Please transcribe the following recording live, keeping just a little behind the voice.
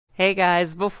Hey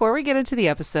guys, before we get into the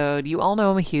episode, you all know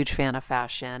I'm a huge fan of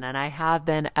fashion, and I have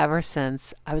been ever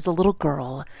since I was a little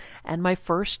girl. And my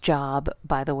first job,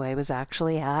 by the way, was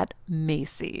actually at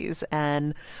Macy's.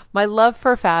 And my love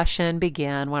for fashion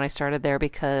began when I started there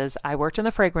because I worked in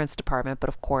the fragrance department, but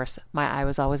of course, my eye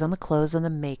was always on the clothes and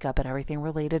the makeup and everything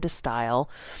related to style.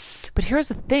 But here's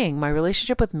the thing, my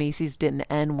relationship with Macy's didn't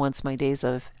end once my days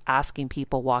of asking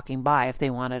people walking by if they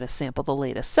wanted to sample the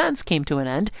latest scents came to an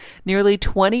end. Nearly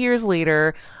 20 years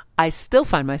later, I still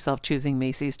find myself choosing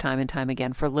Macy's time and time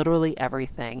again for literally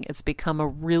everything. It's become a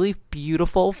really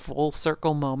beautiful full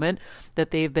circle moment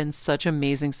that they've been such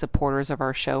amazing supporters of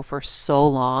our show for so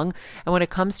long. And when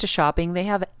it comes to shopping, they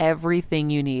have everything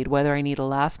you need, whether I need a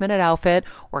last minute outfit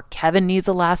or Kevin needs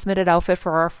a last minute outfit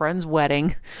for our friend's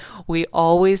wedding. We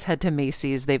always head to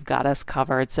Macy's. They've got us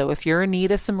covered. So if you're in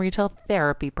need of some retail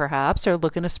therapy, perhaps, or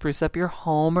looking to spruce up your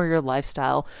home or your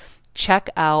lifestyle, check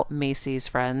out Macy's,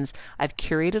 friends. I've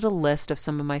curated a list of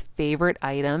some of my favorite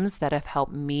items that have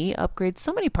helped me upgrade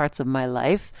so many parts of my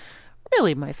life.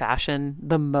 Really my fashion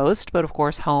the most, but of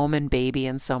course home and baby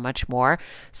and so much more.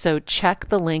 So check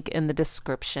the link in the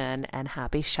description and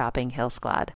happy shopping, Hill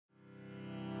Squad.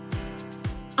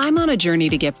 I'm on a journey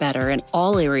to get better in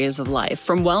all areas of life,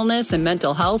 from wellness and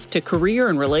mental health to career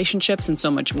and relationships and so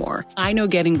much more. I know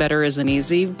getting better isn't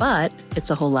easy, but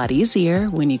it's a whole lot easier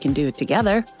when you can do it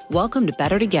together. Welcome to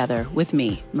Better Together with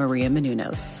me, Maria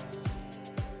Menounos.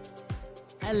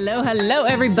 Hello,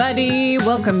 everybody.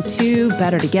 Welcome to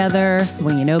Better Together.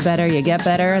 When you know better, you get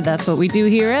better. That's what we do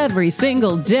here every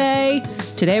single day.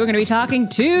 Today, we're going to be talking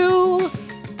to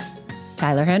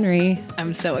Tyler Henry.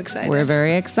 I'm so excited. We're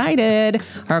very excited.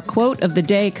 Our quote of the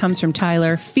day comes from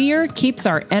Tyler. Fear keeps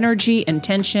our energy,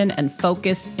 intention, and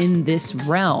focus in this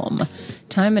realm.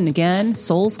 Time and again,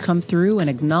 souls come through and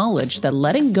acknowledge that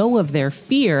letting go of their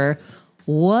fear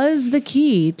was the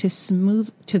key to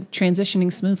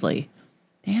transitioning smoothly.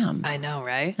 Damn. I know,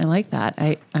 right? I like that.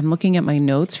 I'm looking at my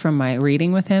notes from my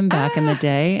reading with him back in the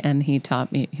day, and he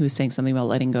taught me, he was saying something about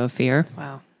letting go of fear.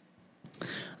 Wow.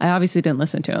 I obviously didn't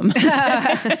listen to him.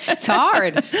 It's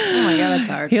hard. Oh my God, it's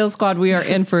hard. Heal Squad, we are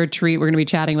in for a treat. We're going to be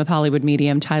chatting with Hollywood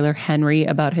medium Tyler Henry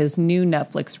about his new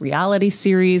Netflix reality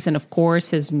series and, of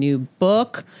course, his new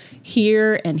book,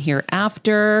 Here and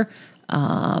Hereafter,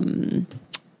 How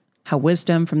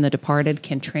Wisdom from the Departed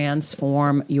Can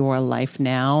Transform Your Life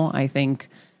Now. I think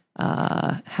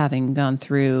having gone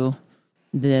through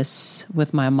this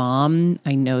with my mom,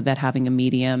 I know that having a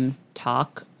medium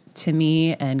talk to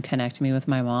me and connect me with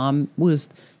my mom was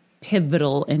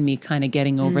pivotal in me kind of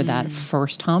getting over that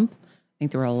first hump. I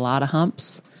think there were a lot of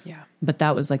humps. Yeah. But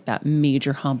that was like that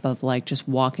major hump of like just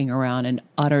walking around in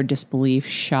utter disbelief,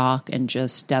 shock, and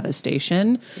just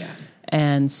devastation. Yeah.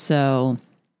 And so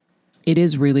it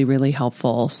is really, really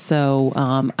helpful. So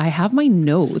I have my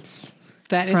notes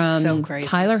That is from so crazy.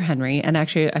 Tyler Henry. And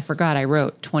actually, I forgot I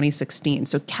wrote 2016.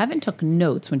 So Kevin took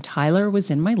notes when Tyler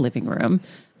was in my living room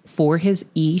for his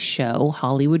show,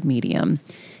 Hollywood Medium.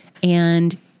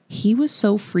 And he was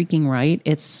so freaking right.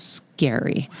 It's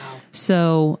scary. Wow.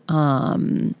 So,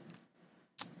 one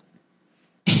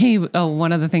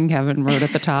of the things Kevin wrote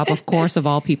at the top, of course, of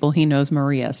all people, he knows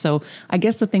Maria. So I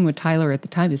guess the thing with Tyler at the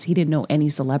time is he didn't know any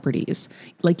celebrities,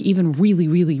 like even really,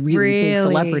 really, really big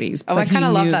celebrities. Oh, But I kind of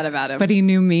he love knew- that about him. But he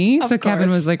knew me. So Of Kevin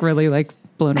course. was like really like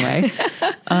blown away.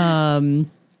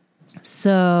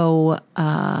 So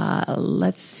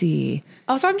let's see.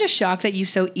 Also, I'm just shocked that you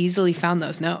so easily found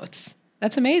those notes.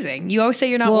 That's amazing. You always say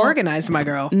you're not Well, organized, my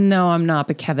girl. No, I'm not,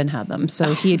 but Kevin had them.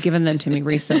 So he had given them to me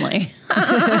recently.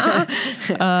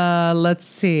 Let's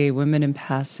see. Women in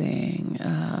passing.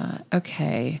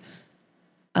 Okay.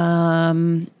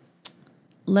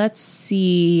 Let's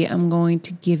see. I'm going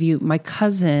to give you my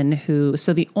cousin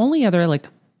so the only other,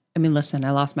 listen,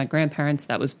 I lost my grandparents.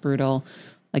 That was brutal,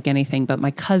 like anything. But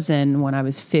my cousin, when I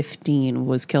was 15,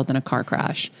 was killed in a car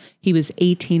crash. He was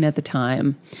 18 at the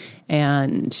time.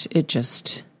 And it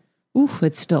just,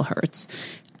 it still hurts.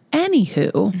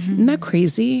 Anywho, isn't that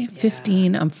crazy?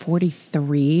 15, I'm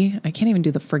 43. I can't even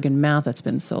do the friggin' math. It's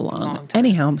been so long.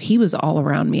 Anyhow, he was all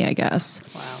around me, I guess.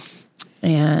 Wow.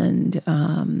 And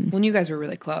When you guys were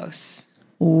really close.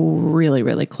 really,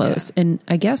 really close. Yeah. And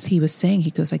I guess he was saying,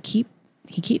 he goes, he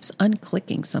keeps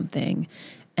unclicking something.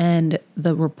 And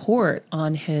the report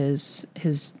on his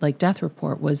death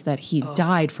report was that he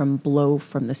died from blow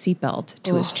from the seatbelt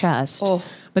to his chest.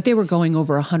 But they were going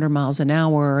over 100 miles an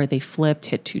hour. They flipped,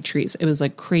 hit two trees. It was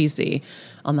like crazy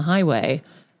on the highway.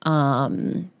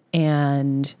 And,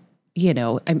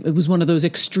 it was one of those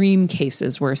extreme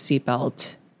cases where a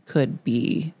seatbelt could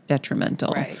be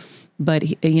detrimental. Right. But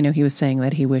he was saying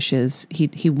that he wishes he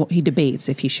debates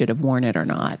if he should have worn it or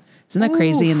not. Isn't that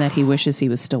crazy? And that he wishes he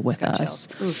was still with us.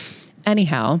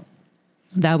 Anyhow,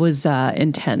 that was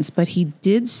intense. But he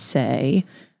did say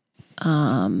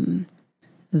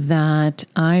that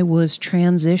I was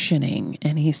transitioning,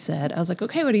 and he said, I was like,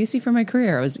 okay, what do you see for my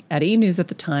career? I was at E! News at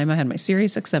the time. I had my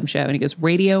Sirius XM show, and he goes,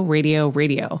 radio, radio,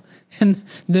 radio. And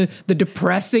the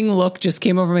depressing look just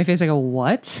came over my face. I go,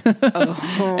 what?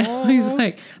 Oh. He's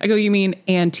like, I go, you mean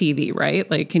and TV,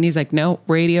 right? Like, and he's like, no,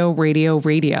 radio, radio,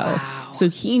 radio. Wow. So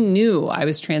he knew I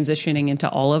was transitioning into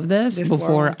all of this before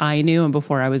world. I knew, and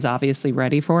before I was obviously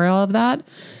ready for all of that.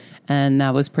 And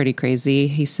that was pretty crazy.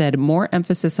 He said more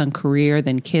emphasis on career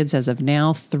than kids as of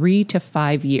now, 3 to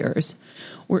 5 years.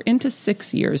 We're into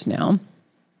 6 years now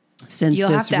since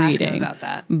You'll this have to reading. Ask him about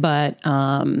that. But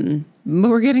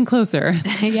we're getting closer.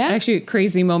 Yeah. Actually, a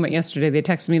crazy moment yesterday. They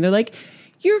texted me. They're like,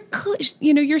 your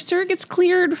surrogate's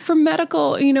cleared for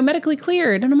medically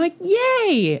cleared. And I'm like,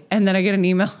 yay. And then I get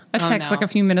a text like a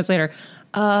few minutes later.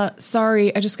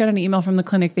 Sorry, I just got an email from the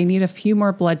clinic. They need a few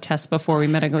more blood tests before we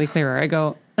medically clear her. I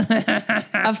go,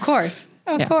 Of course.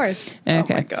 Of course.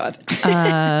 Okay. Oh my God.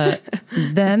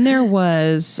 Then there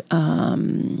was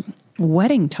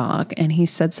wedding talk, and he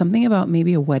said something about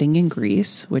maybe a wedding in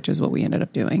Greece, which is what we ended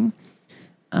up doing.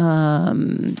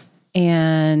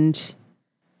 And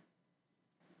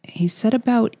he said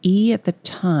about E! At the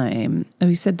time,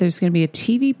 he said there's going to be a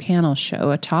TV panel show,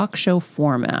 a talk show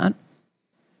format,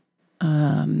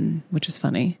 which is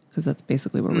funny because that's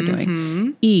basically what we're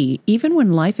doing. E! Even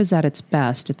when life is at its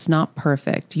best, it's not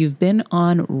perfect. You've been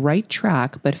on right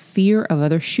track, but fear of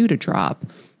other shoe to drop.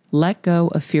 Let go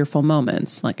of fearful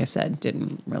moments. Like I said,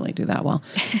 didn't really do that well.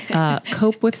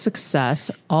 Cope with success.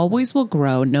 Always will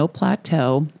grow. No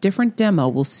plateau. Different demo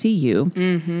will see you.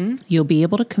 You'll be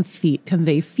able to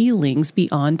convey feelings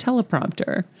beyond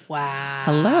teleprompter. Wow.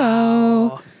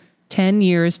 Hello. 10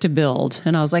 years to build.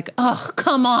 And I was like, oh,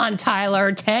 come on,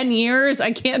 Tyler. 10 years?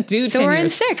 I can't do 10 years. So we're in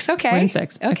 6. Okay. We're in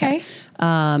 6. Okay.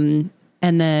 And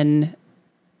then,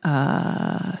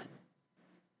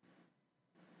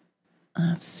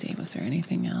 let's see, was there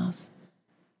anything else?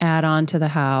 Add on to the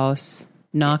house,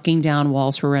 knocking down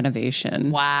walls for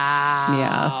renovation. Wow.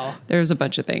 Yeah. There's a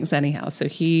bunch of things. Anyhow, so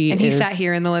he sat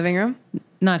here in the living room?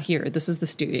 Not here. This is the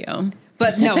studio.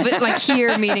 But like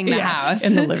here meeting the house.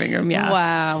 In the living room, yeah.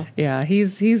 Wow. Yeah,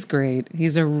 he's great.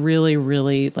 He's a really,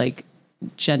 really like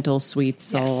gentle, sweet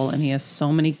soul, and he has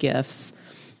so many gifts.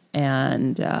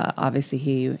 And obviously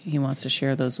he wants to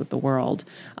share those with the world.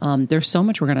 There's so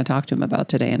much we're going to talk to him about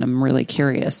today, and I'm really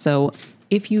curious. So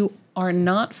if you are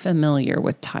not familiar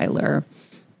with Tyler,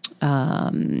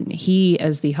 he,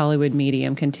 as the Hollywood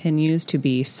medium, continues to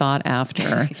be sought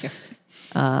after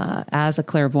as a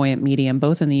clairvoyant medium,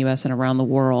 both in the U.S. and around the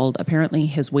world. Apparently,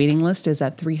 his waiting list is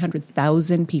at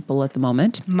 300,000 people at the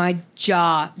moment. My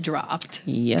jaw dropped.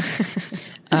 Yes.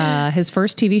 His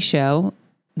first TV show,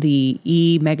 the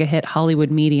E! Mega hit Hollywood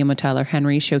Medium with Tyler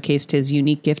Henry, showcased his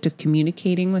unique gift of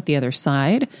communicating with the other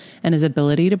side and his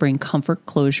ability to bring comfort,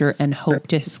 closure, and hope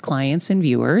to his clients and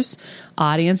viewers.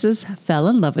 Audiences fell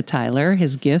in love with Tyler,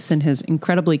 his gifts, and his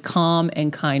incredibly calm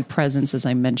and kind presence, as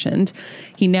I mentioned.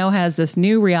 He now has this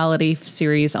new reality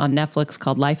series on Netflix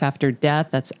called Life After Death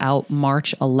that's out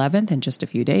March 11th in just a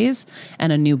few days,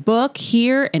 and a new book,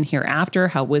 Here and Hereafter,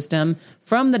 How Wisdom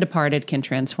from the Departed Can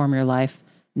Transform Your Life.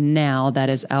 Now that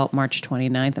is out March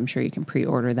 29th. I'm sure you can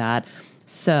pre-order that.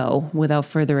 So without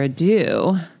further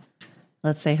ado,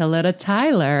 let's say hello to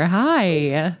Tyler.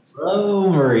 Hi. Hello,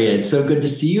 Maria. It's so good to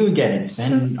see you again. It's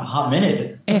been a hot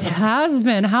minute. It has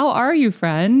been. How are you,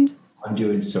 friend? I'm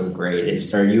doing so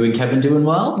great. Are you and Kevin doing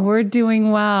well? We're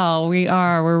doing well. We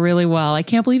are. We're really well. I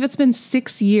can't believe it's been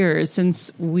 6 years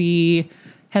since we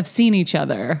have seen each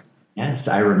other. Yes,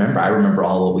 I remember. I remember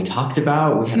all what we talked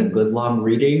about. We had a good long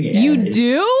reading. You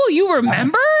do? You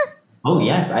remember? Oh,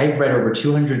 yes. I read over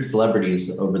 200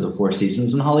 celebrities over the 4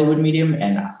 seasons in Hollywood Medium,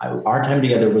 and our time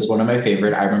together was one of my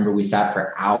favorite. I remember we sat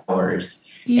for hours,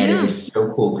 and it was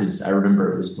so cool because I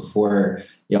remember it was before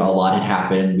a lot had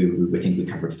happened. We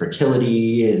covered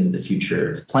fertility and the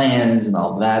future of plans and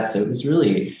all of that. So it was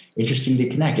really interesting to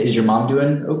connect. Is your mom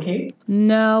doing okay?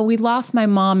 No, we lost my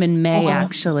mom in May,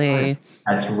 actually.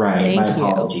 That's right. Thank my you.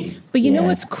 Apologies. But you know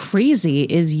what's crazy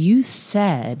is you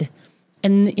said,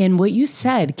 and what you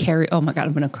said oh my God,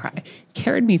 I'm going to cry,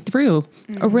 carried me through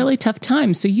a really tough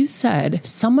time. So you said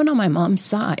someone on my mom's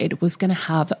side was going to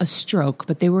have a stroke,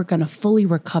 but they were going to fully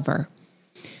recover.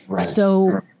 Right.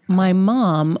 So my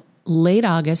mom, late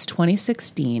August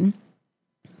 2016,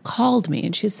 called me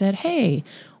and she said, hey,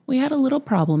 we had a little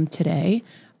problem today.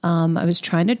 I was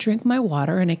trying to drink my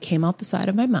water and it came out the side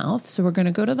of my mouth. So we're going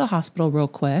to go to the hospital real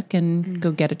quick and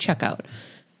go get a checkout.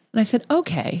 And I said,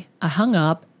 okay. I hung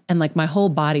up and like my whole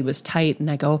body was tight.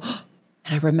 And I go,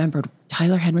 and I remembered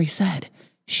Tyler Henry said,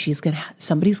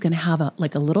 somebody's going to have a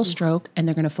little stroke and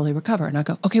they're going to fully recover. And I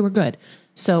go, okay, we're good.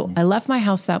 So I left my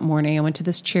house that morning. I went to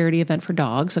this charity event for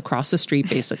dogs across the street,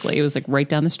 basically. It was like right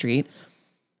down the street.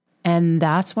 And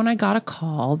that's when I got a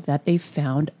call that they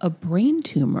found a brain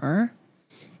tumor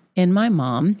in my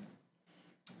mom.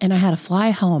 And I had to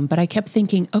fly home, but I kept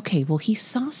thinking, okay, well, he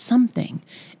saw something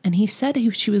and he said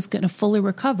she was going to fully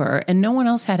recover and no one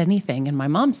else had anything in my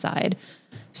mom's side.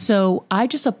 So I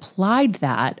just applied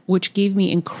that, which gave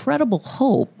me incredible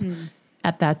hope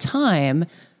at that time.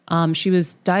 She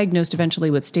was diagnosed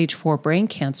eventually with stage 4 brain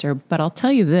cancer, but I'll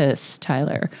tell you this,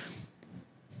 Tyler,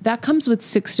 that comes with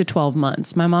 6 to 12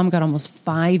 months. My mom got almost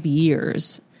 5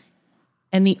 years.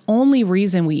 And the only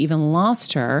reason we even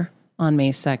lost her on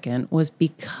May 2nd was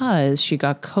because she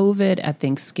got COVID at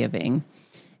Thanksgiving.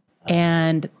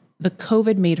 And the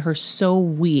COVID made her so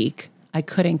weak, I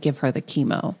couldn't give her the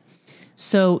chemo.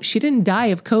 So she didn't die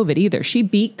of COVID either. She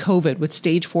beat COVID with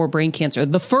stage 4 brain cancer.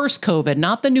 The first COVID,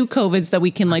 not the new COVIDs that we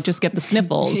can like just get the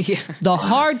sniffles. Yeah. The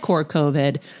hardcore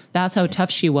COVID. That's how tough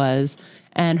she was.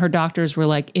 And her doctors were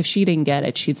like, if she didn't get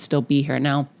it, she'd still be here.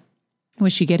 Now,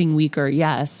 was she getting weaker?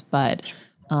 Yes. But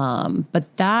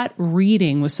that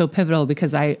reading was so pivotal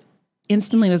because I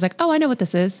instantly was like, oh, I know what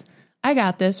this is. I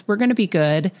got this. We're going to be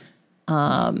good.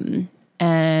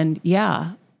 And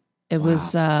yeah, it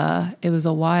was a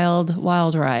wild,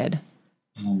 wild ride.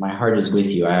 Well, my heart is with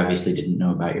you. I obviously didn't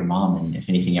know about your mom, and if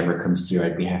anything ever comes through,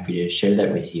 I'd be happy to share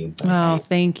that with you. But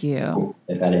thank you.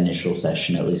 That initial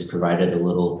session at least provided a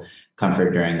little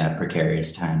comfort during that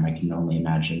precarious time. I can only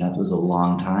imagine that was a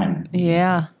long time.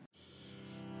 Yeah.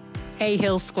 Hey,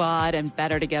 Heal Squad and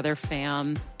Better Together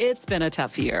fam. It's been a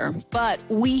tough year, but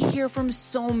we hear from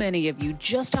so many of you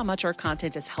just how much our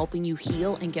content is helping you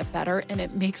heal and get better, and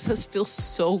it makes us feel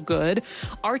so good.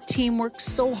 Our team works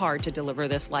so hard to deliver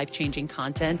this life-changing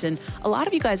content, and a lot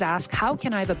of you guys ask, how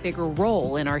can I have a bigger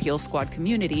role in our Heal Squad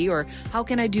community, or how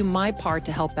can I do my part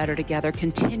to help Better Together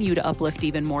continue to uplift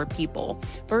even more people?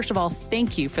 First of all,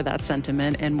 thank you for that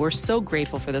sentiment, and we're so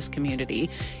grateful for this community.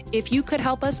 If you could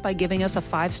help us by giving us a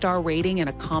 5-star rating and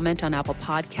a comment on Apple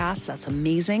Podcasts, that's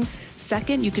amazing.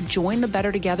 Second, you could join the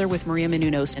Better Together with Maria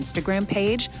Menounos Instagram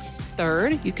page.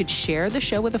 Third, you could share the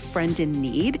show with a friend in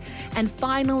need. And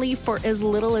finally, for as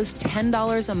little as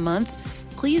 $10 a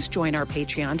month, please join our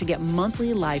Patreon to get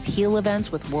monthly live heal events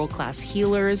with world-class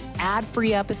healers,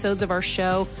 ad-free episodes of our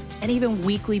show, and even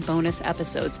weekly bonus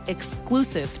episodes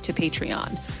exclusive to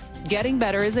Patreon. Getting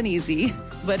better isn't easy,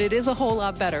 but it is a whole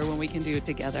lot better when we can do it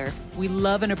together. We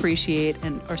love and appreciate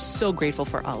and are so grateful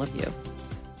for all of you.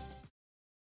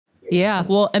 Yeah,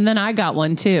 well, and then I got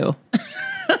one too.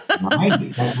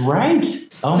 Right, that's right.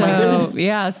 Oh my goodness.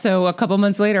 Yeah, so a couple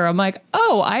months later, I'm like,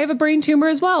 oh, I have a brain tumor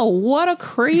as well. What a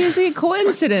crazy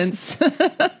coincidence.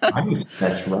 Right,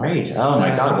 that's right. Oh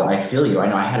my God, well, I feel you. I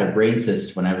know I had a brain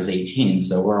cyst when I was 18,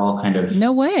 so we're all kind of...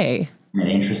 No way. An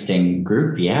interesting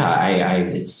group. Yeah,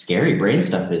 it's scary. Brain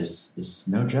stuff is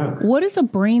no joke. What is a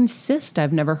brain cyst?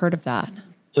 I've never heard of that.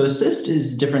 So a cyst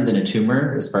is different than a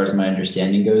tumor, as far as my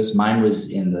understanding goes. Mine was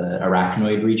in the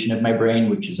arachnoid region of my brain,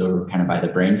 which is over kind of by the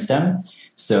brainstem.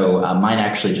 So mine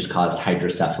actually just caused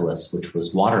hydrocephalus, which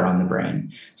was water on the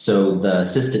brain. So the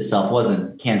cyst itself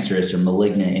wasn't cancerous or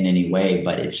malignant in any way,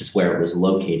 but it's just where it was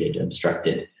located,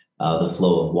 obstructed the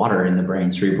flow of water in the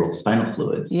brain, cerebral spinal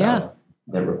fluid. So yeah.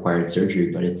 That required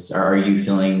surgery, but are you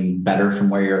feeling better from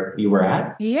where you were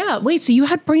at? Yeah. Wait, so you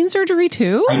had brain surgery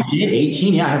too? I did.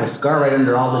 18. Yeah. I have a scar right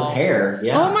under all this hair.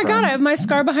 Yeah. Oh my God. I have my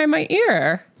scar behind my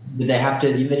ear. They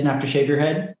didn't have to shave your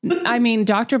head? I mean,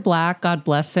 Dr. Black, God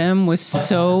bless him, was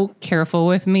so careful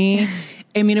with me.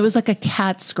 I mean, it was like a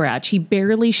cat scratch. He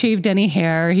barely shaved any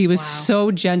hair. He was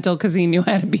so gentle because he knew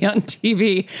I had to be on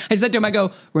TV. I said to him, I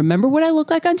go, remember what I look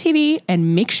like on TV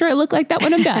and make sure I look like that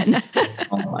when I'm done.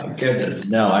 Oh my goodness.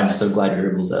 No, I'm so glad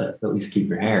you're able to at least keep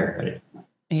your hair.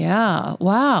 Yeah.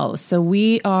 Wow. So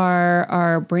we are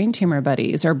our brain tumor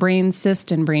buddies, our brain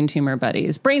cyst and brain tumor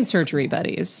buddies, brain surgery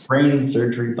buddies. Brain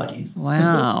surgery buddies.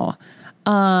 Wow.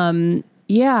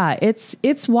 Yeah,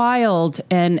 it's wild.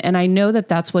 And I know that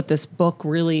that's what this book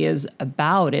really is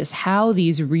about, is how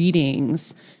these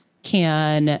readings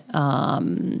can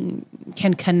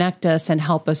connect us and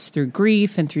help us through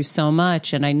grief and through so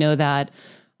much. And I know that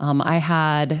I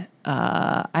had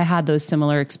those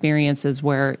similar experiences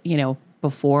where,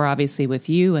 before obviously with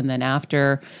you and then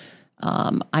after,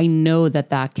 I know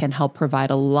that can help provide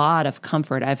a lot of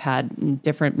comfort. I've had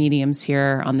different mediums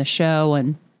here on the show,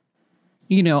 and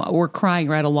we're crying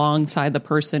right alongside the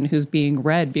person who's being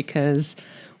read, because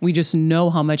we just know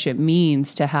how much it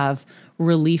means to have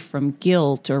relief from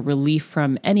guilt or relief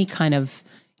from any kind of,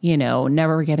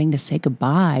 never getting to say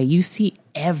goodbye. You see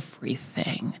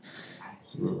everything.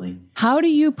 Absolutely. How do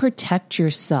you protect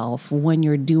yourself when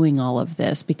you're doing all of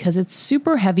this? Because it's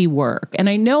super heavy work. And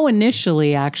I know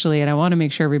initially, actually, and I want to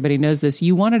make sure everybody knows this,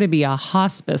 you wanted to be a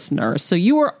hospice nurse. So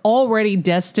you were already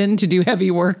destined to do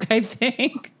heavy work, I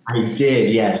think. I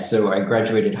did, yes. So I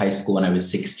graduated high school when I was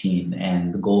 16.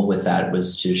 And the goal with that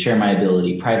was to share my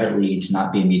ability privately, to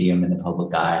not be a medium in the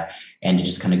public eye, and to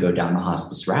just kind of go down the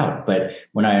hospice route. But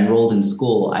when I enrolled in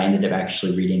school, I ended up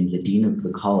actually reading the dean of the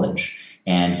college.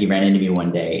 And he ran into me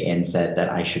one day and said that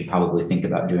I should probably think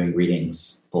about doing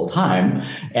readings full time.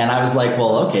 And I was like,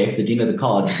 well, okay, if the dean of the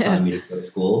college is telling me to go to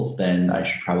school, then I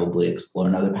should probably explore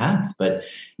another path. But,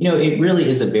 it really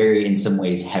is a very, in some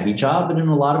ways, heavy job. But in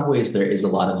a lot of ways, there is a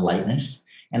lot of lightness.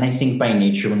 And I think by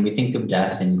nature, when we think of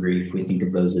death and grief, we think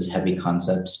of those as heavy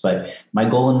concepts. But my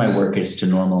goal in my work is to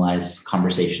normalize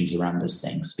conversations around those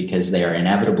things, because they are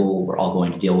inevitable. We're all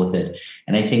going to deal with it.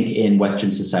 And I think in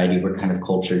Western society, we're kind of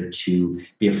cultured to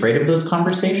be afraid of those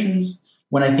conversations,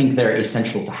 when I think they're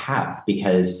essential to have,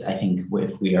 because I think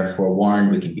if we are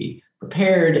forewarned, we can be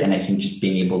prepared. And I think just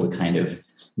being able to kind of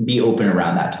be open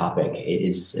around that topic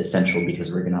is essential, because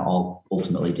we're going to all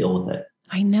ultimately deal with it.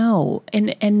 I know.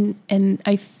 And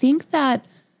I think that,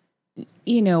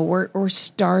 we're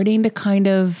starting to kind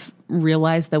of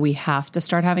realize that we have to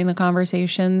start having the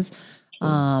conversations.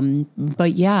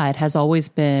 But yeah, it has always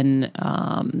been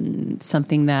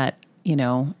something that,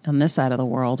 on this side of the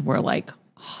world, we're like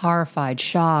horrified,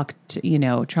 shocked,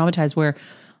 traumatized, where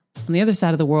on the other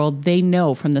side of the world, they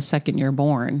know from the second you're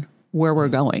born where we're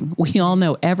going. We all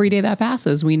know every day that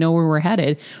passes, we know where we're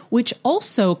headed, which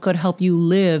also could help you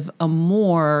live a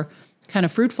more kind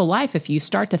of fruitful life if you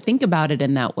start to think about it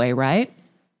in that way, right?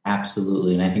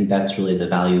 Absolutely. And I think that's really the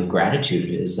value of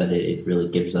gratitude, is that it really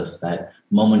gives us that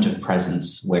moment of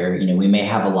presence where, we may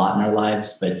have a lot in our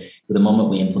lives, but the moment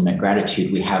we implement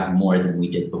gratitude, we have more than we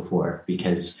did before,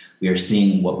 because we are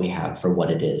seeing what we have for what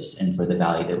it is and for the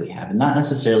value that we have. And not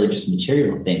necessarily just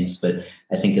material things, but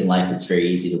I think in life, it's very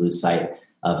easy to lose sight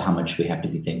of how much we have to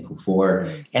be thankful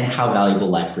for and how valuable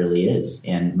life really is.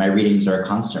 And my readings are a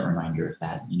constant reminder of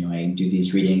that. I do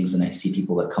these readings and I see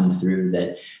people that come through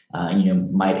that,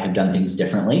 might have done things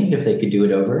differently if they could do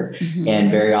it over. Mm-hmm.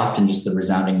 And very often just the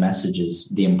resounding message is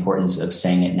the importance of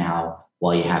saying it now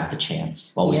while you have the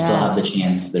chance. While we still have the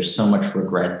chance, there's so much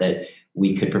regret that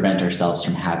we could prevent ourselves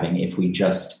from having if we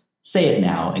just say it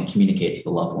now and communicate to the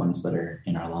loved ones that are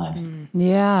in our lives.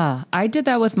 Yeah, I did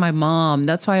that with my mom.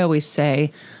 That's why I always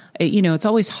say, it's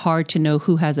always hard to know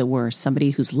who has it worse,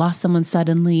 somebody who's lost someone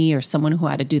suddenly or someone who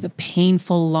had to do the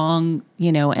painful long,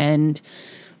 end.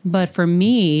 But for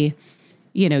me,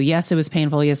 yes, it was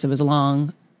painful. Yes, it was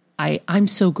long. I'm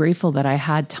so grateful that I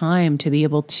had time to be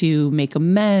able to make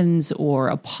amends or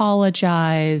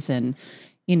apologize and,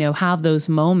 have those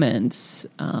moments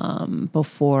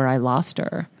before I lost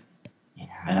her. Yeah,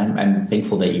 and I'm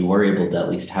thankful that you were able to at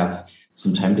least have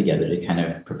some time together to kind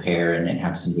of prepare and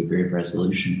have some degree of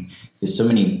resolution, because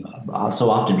so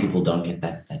often people don't get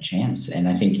that chance. And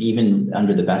I think even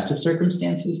under the best of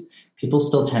circumstances, people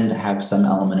still tend to have some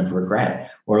element of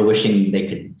regret or wishing they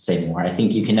could say more. I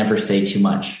think you can never say too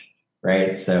much,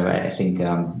 right? So I think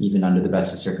even under the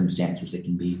best of circumstances,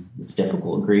 it's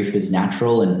difficult. Grief is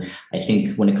natural. And I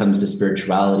think when it comes to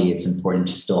spirituality, it's important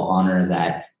to still honor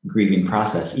that grieving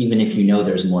process, even if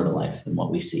there's more to life than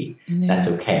what we see. Yeah. That's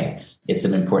okay. It's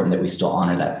important that we still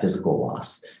honor that physical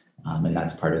loss. And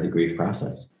that's part of the grief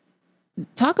process.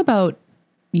 Talk about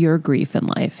your grief in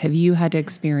life. Have you had to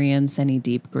experience any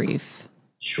deep grief?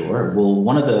 Sure. Well,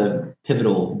 one of the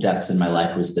pivotal deaths in my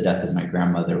life was the death of my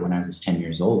grandmother when I was 10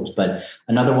 years old. But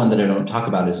another one that I don't talk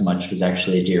about as much was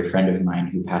actually a dear friend of mine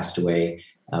who passed away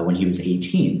when he was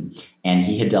 18. And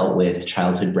he had dealt with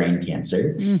childhood brain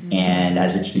cancer. Mm-hmm. And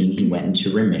as a teen, he went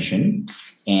into remission.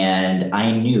 And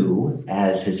I knew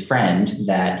as his friend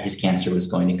that his cancer was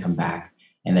going to come back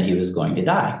and that he was going to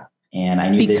die. And I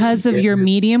knew because of your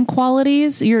medium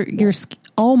qualities, your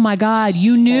oh my God,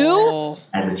 you knew?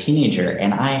 As a teenager.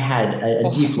 And I had a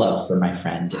deep love for my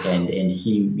friend, and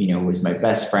he, was my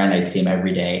best friend. I'd see him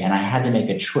every day. And I had to make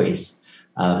a choice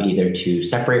of either to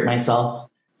separate myself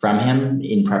from him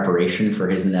in preparation for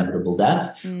his inevitable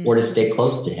death or to stay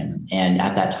close to him. And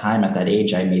at that time, at that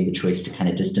age, I made the choice to kind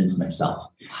of distance myself.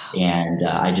 And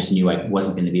I just knew I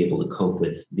wasn't going to be able to cope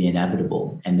with the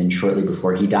inevitable. And then shortly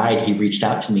before he died, he reached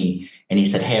out to me And he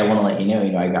said, hey, I want to let you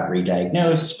know, I got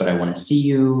re-diagnosed, but I want to see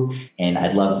you and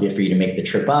I'd love for you to make the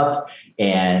trip up.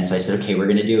 And so I said, okay, we're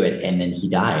going to do it. And then he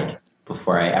died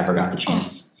before I ever got the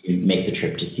chance to make the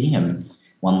trip to see him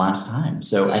one last time.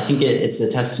 So I think it's a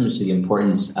testament to the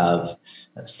importance of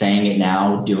saying it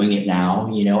now, doing it now.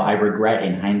 I regret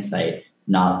in hindsight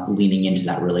not leaning into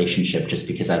that relationship just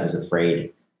because I was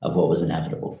afraid of what was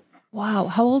inevitable. Wow.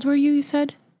 How old were you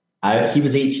said? He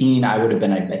was 18. I would have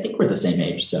been, I think we're the same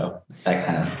age. So that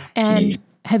kind of teenage. And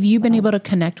have you been able to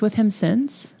connect with him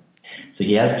since? So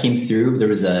he has came through. There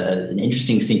was an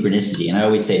interesting synchronicity. And I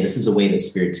always say this is a way that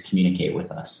spirits communicate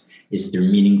with us, is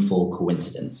through meaningful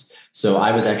coincidence. So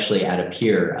I was actually at a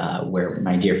pier where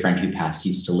my dear friend who passed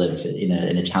used to live in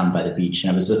a town by the beach.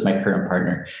 And I was with my current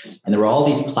partner. And there were all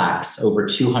these plaques, over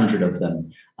 200 of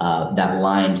them, that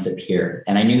lined the pier.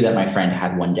 And I knew that my friend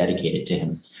had one dedicated to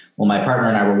him. Well, my partner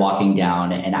and I were walking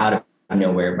down, and out of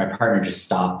nowhere, my partner just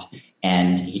stopped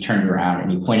and he turned around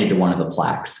and he pointed to one of the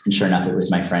plaques. And sure enough, it was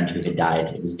my friend who had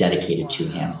died. It was dedicated to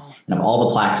him. And of all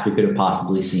the plaques we could have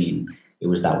possibly seen, it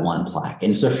was that one plaque.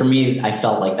 And so for me, I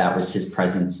felt like that was his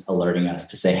presence alerting us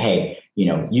to say, hey,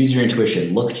 use your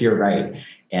intuition, look to your right.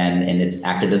 And it's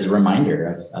acted as a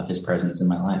reminder of his presence in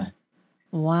my life.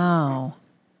 Wow.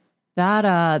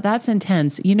 That's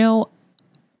intense.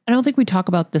 I don't think we talk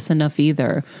about this enough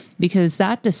either, because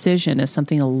that decision is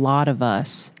something a lot of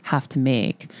us have to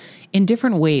make in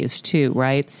different ways too,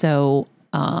 right? So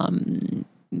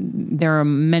there are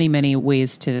many, many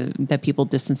ways that people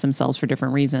distance themselves for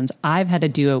different reasons. I've had to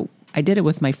do it. I did it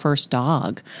with my first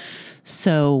dog.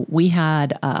 So we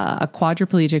had a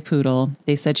quadriplegic poodle.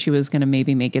 They said she was going to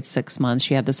maybe make it 6 months.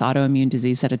 She had this autoimmune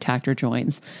disease that attacked her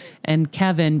joints. And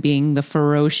Kevin, being the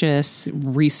ferocious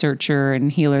researcher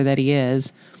and healer that he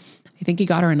is, I think he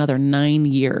got her another 9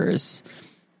 years.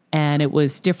 And it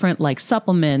was different, like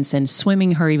supplements and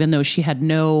swimming her, even though she had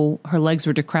her legs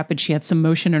were decrepit. She had some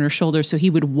motion in her shoulders. So he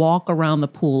would walk around the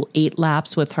pool 8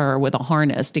 laps with her with a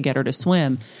harness to get her to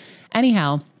swim.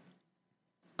 Anyhow,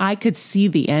 I could see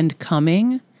the end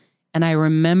coming. And I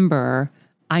remember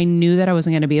I knew that I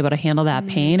wasn't going to be able to handle that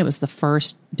pain. It was the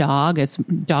first dog.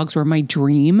 Dogs were my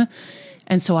dream.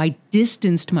 And so I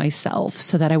distanced myself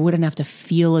so that I wouldn't have to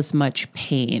feel as much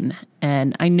pain.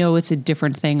 And I know it's a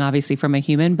different thing, obviously, from a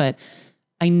human, but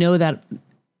I know that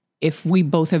if we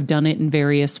both have done it in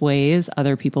various ways,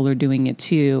 other people are doing it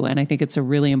too. And I think it's a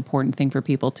really important thing for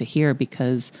people to hear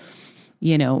because,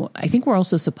 I think we're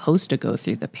also supposed to go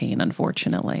through the pain,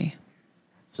 unfortunately.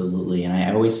 Absolutely. And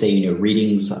I always say,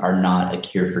 readings are not a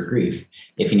cure for grief.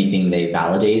 If anything, they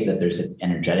validate that there's an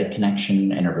energetic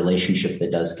connection and a relationship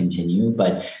that does continue,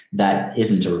 but that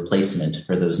isn't a replacement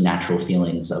for those natural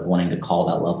feelings of wanting to call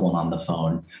that loved one on the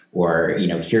phone or,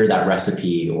 hear that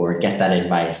recipe or get that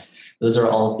advice. Those are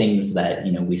all things that,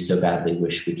 we so badly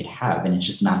wish we could have. And it's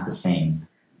just not the same.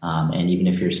 And even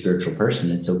if you're a spiritual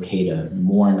person, it's okay to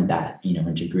mourn that,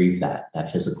 and to grieve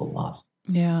that physical loss.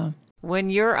 Yeah.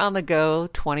 When you're on the go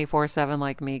 24/7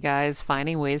 like me, guys,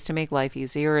 finding ways to make life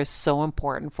easier is so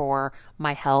important for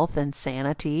my health and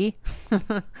sanity.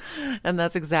 And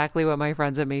that's exactly what my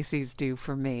friends at Macy's do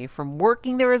for me. From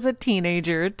working there as a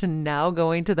teenager to now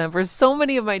going to them for so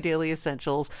many of my daily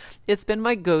essentials, it's been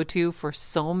my go-to for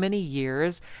so many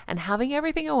years. And having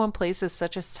everything in one place is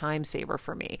such a time saver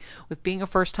for me. With being a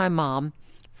first-time mom,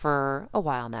 for a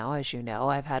while now, as you know,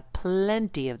 I've had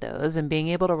plenty of those, and being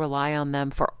able to rely on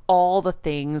them for all the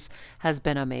things has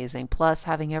been amazing. Plus,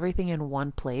 having everything in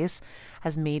one place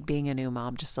has made being a new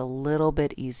mom just a little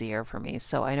bit easier for me.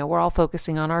 So I know we're all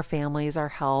focusing on our families, our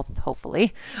health,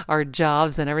 hopefully, our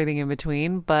jobs and everything in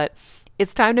between, but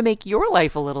it's time to make your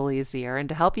life a little easier. And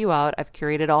to help you out, I've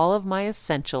curated all of my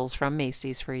essentials from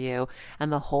Macy's for you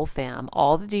and the whole fam.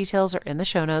 All the details are in the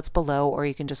show notes below, or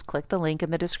you can just click the link in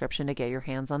the description to get your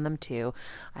hands on them too.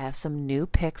 I have some new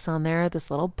picks on there. This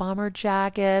little bomber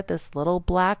jacket, this little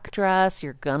black dress.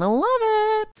 You're gonna love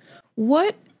it.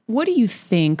 What do you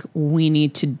think we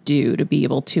need to do to be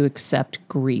able to accept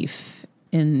grief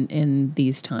in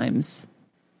these times?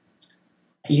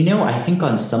 I think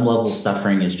on some level,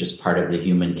 suffering is just part of the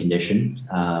human condition,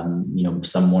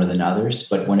 some more than others.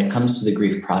 But when it comes to the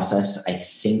grief process, I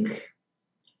think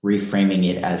reframing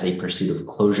it as a pursuit of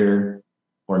closure,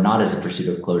 or not as a pursuit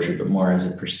of closure, but more as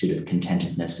a pursuit of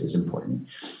contentedness is important.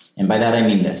 And by that, I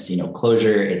mean this,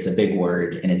 closure, it's a big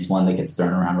word and it's one that gets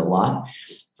thrown around a lot.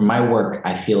 For my work,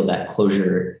 I feel that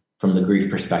closure from the grief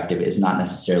perspective is not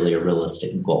necessarily a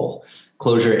realistic goal.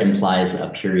 Closure implies a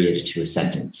period to a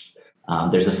sentence.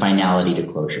 There's a finality to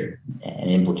closure, an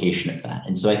implication of that.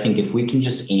 And so I think if we can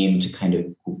just aim to kind of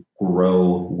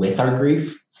grow with our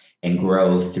grief and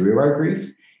grow through our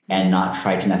grief, and not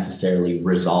try to necessarily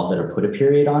resolve it or put a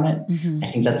period on it.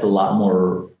 I think that's a lot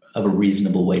more of a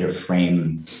reasonable way to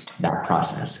frame that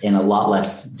process and a lot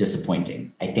less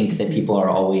disappointing. I think that people are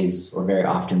always or very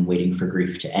often waiting for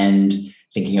grief to end,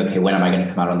 thinking, okay, when am I going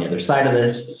to come out on the other side of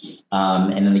this?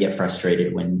 And then they get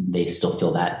frustrated when they still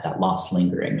feel that loss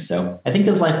lingering. So I think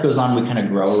as life goes on, we kind of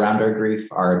grow around our grief.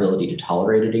 Our ability to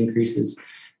tolerate it increases.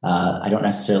 I don't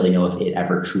necessarily know if it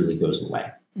ever truly goes away.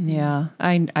 Yeah,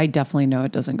 I definitely know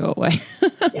it doesn't go away.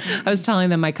 I was telling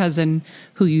them, my cousin,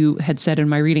 who you had said in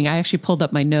my reading, I actually pulled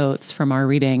up my notes from our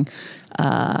reading.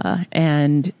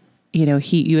 And,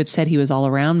 you had said he was all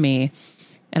around me.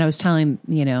 And I was telling,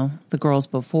 the girls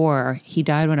before, he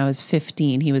died when I was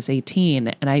 15, he was 18.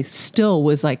 And I still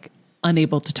was like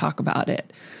unable to talk about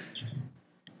it.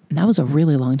 And that was a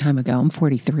really long time ago. I'm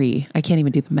 43. I can't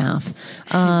even do the math.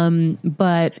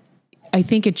 But I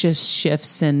think it just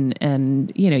shifts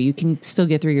and you can still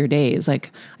get through your days.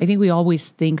 Like, I think we always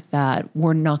think that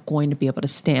we're not going to be able to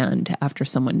stand after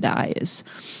someone dies.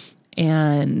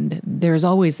 And there's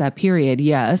always that period,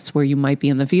 yes, where you might be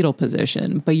in the fetal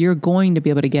position, but you're going to be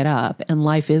able to get up and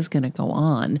life is going to go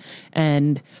on.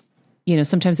 And,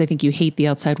 sometimes I think you hate the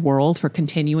outside world for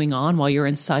continuing on while you're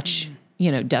in such,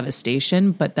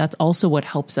 devastation, but that's also what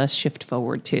helps us shift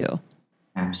forward too.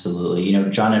 Absolutely.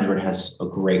 John Edward has a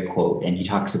great quote, and he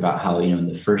talks about how, in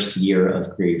the first year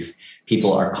of grief,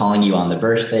 people are calling you on the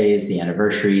birthdays, the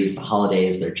anniversaries, the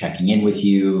holidays. They're checking in with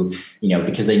you,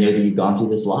 because they know that you've gone through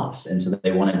this loss. And so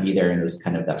they want to be there in those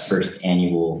kind of that first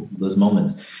annual, those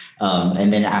moments.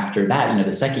 And then after that,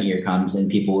 the second year comes and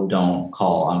people don't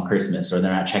call on Christmas or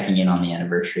they're not checking in on the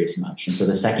anniversary as much. And so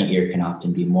the second year can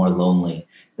often be more lonely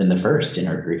than the first in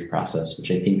our grief process, which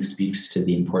I think speaks to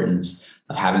the importance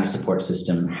of having a support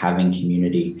system, having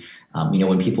community.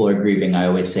 When people are grieving, I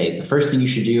always say the first thing you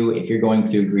should do if you're going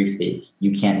through grief that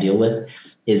you can't deal with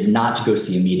is not to go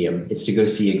see a medium. It's to go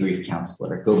see a grief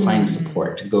counselor, go find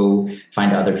support, go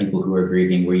find other people who are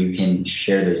grieving where you can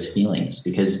share those feelings,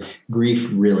 because grief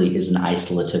really is an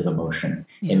isolative emotion.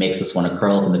 It makes us want to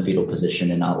curl up in the fetal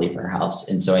position and not leave our house.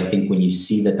 And so I think when you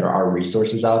see that there are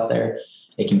resources out there,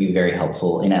 it can be very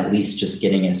helpful in at least just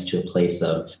getting us to a place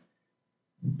of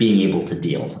being able to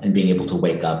deal and being able to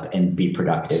wake up and be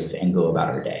productive and go about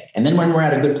our day. And then when we're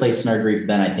at a good place in our grief,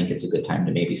 then I think it's a good time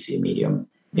to maybe see a medium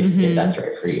if that's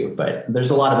right for you. But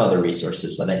there's a lot of other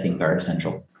resources that I think are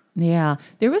essential. Yeah.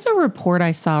 There was a report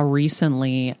I saw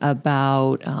recently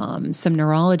about some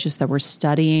neurologists that were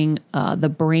studying the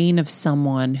brain of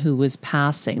someone who was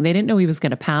passing. They didn't know he was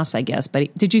going to pass, I guess.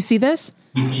 But did you see this?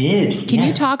 You did. Can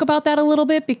you talk about that a little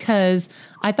bit? Because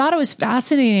I thought it was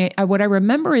fascinating. What I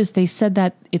remember is they said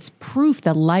that it's proof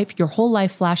that your whole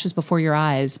life flashes before your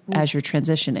eyes as you're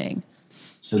transitioning.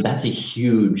 So that's a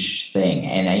huge thing.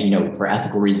 And, for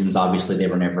ethical reasons, obviously they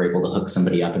were never able to hook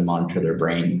somebody up and monitor their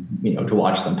brain, to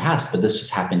watch them pass. But this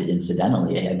just happened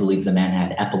incidentally. I believe the man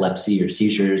had epilepsy or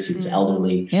seizures. He was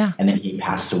elderly. Yeah. And then he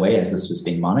passed away as this was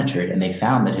being monitored. And they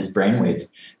found that his brainwaves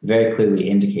very clearly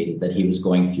indicated that he was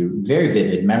going through very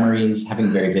vivid memories,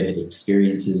 having very vivid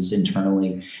experiences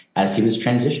internally as he was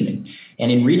transitioning.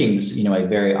 And in readings, I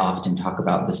very often talk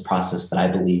about this process that I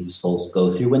believe souls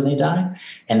go through when they die.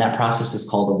 And that process is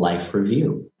called a life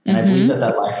review. And I believe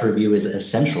that life review is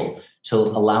essential to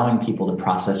allowing people to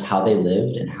process how they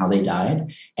lived and how they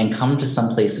died and come to some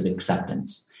place of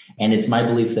acceptance. And it's my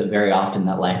belief that very often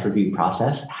that life review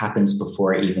process happens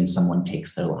before even someone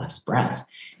takes their last breath.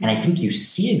 And I think you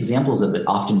see examples of it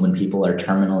often when people are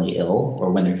terminally ill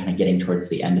or when they're kind of getting towards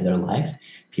the end of their life.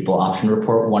 People often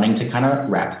report wanting to kind of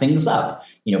wrap things up,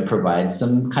 provide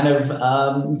some kind of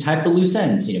tie the loose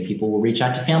ends. People will reach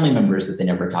out to family members that they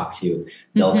never talk to.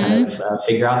 They'll kind of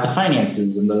figure out the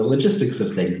finances and the logistics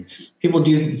of things. People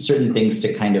do certain things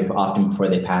to kind of often before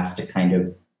they pass to kind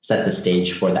of set the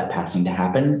stage for that passing to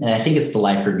happen. And I think it's the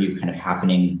life review kind of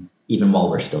happening even while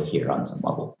we're still here on some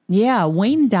level. Yeah.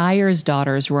 Wayne Dyer's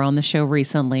daughters were on the show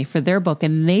recently for their book,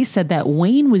 and they said that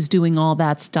Wayne was doing all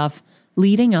that stuff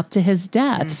leading up to his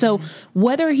death. So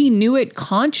whether he knew it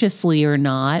consciously or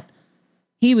not,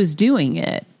 he was doing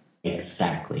it.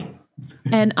 Exactly.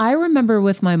 And I remember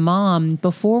with my mom,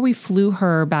 before we flew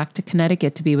her back to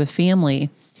Connecticut to be with family,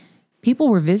 people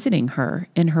were visiting her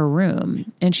in her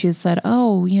room. And she said,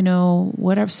 oh,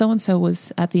 whatever, so-and-so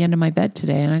was at the end of my bed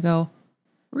today. And I go,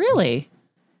 really?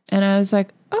 And I was like,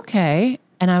 okay.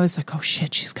 And I was like, oh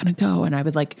shit, she's going to go. And I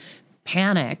would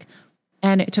panic.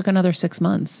 And it took another 6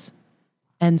 months.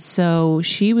 And so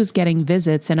she was getting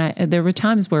visits, and there were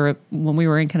times where when we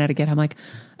were in Connecticut, I'm like,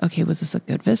 okay, was this a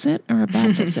good visit or a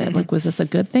bad visit? Like, was this a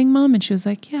good thing, Mom? And she was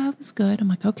like, yeah, it was good. I'm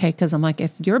like, okay. Cause I'm like,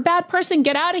 if you're a bad person,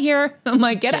 get out of here. I'm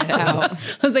like, get out. I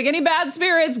was like, any bad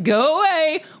spirits, go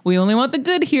away. We only want the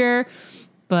good here.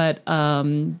 But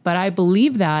I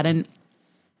believe that. And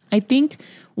I think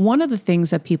one of the things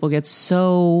that people get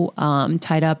so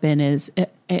tied up in is,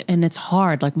 and it's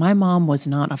hard. Like, my mom was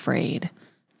not afraid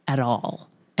at all.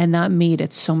 And that made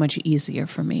it so much easier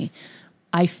for me.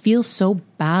 I feel so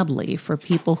badly for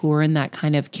people who are in that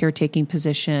kind of caretaking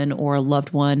position or a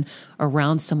loved one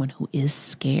around someone who is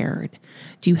scared.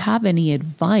 Do you have any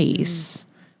advice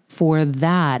for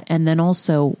that? And then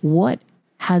also, what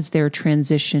has their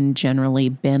transition generally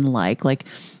been like? Like,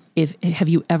 have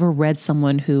you ever read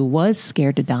someone who was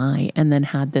scared to die and then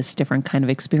had this different kind of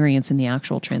experience in the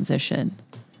actual transition?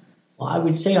 Well, I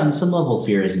would say on some level,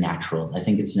 fear is natural. I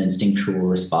think it's an instinctual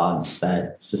response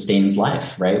that sustains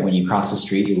life, right? When you cross the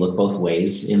street, you look both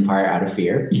ways in part out of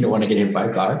fear. You don't want to get hit by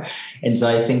a car. And so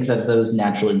I think that those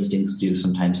natural instincts do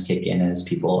sometimes kick in as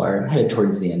people are headed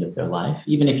towards the end of their life.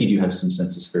 Even if you do have some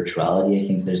sense of spirituality, I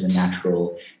think there's a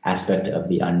natural aspect of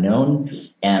the unknown.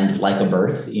 And like a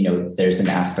birth, there's an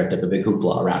aspect of a big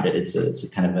hoopla around it. It's a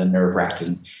kind of a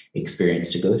nerve-wracking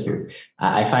experience to go through.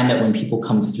 I find that when people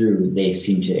come through, they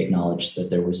seem to acknowledge that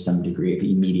there was some degree of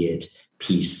immediate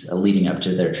peace leading up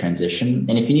to their transition.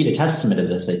 And if you need a testament of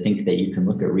this, I think that you can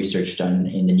look at research done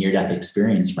in the near-death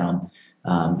experience realm,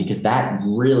 because that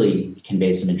really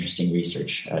conveys some interesting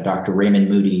research. Dr. Raymond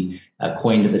Moody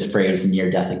coined the phrase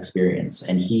near-death experience,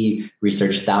 and he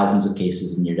researched thousands of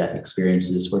cases of near-death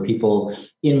experiences where people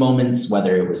in moments,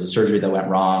 whether it was a surgery that went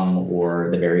wrong or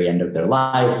the very end of their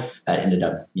life that ended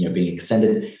up being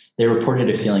extended, they reported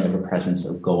a feeling of a presence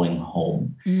of going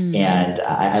home. And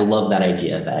I love that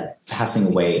idea that passing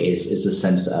away is a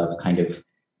sense of kind of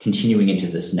continuing into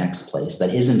this next place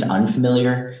that isn't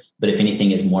unfamiliar, but if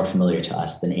anything is more familiar to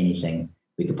us than anything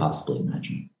we could possibly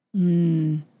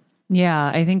imagine.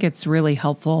 Yeah, I think it's really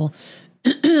helpful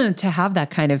to have that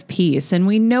kind of peace. And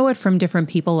we know it from different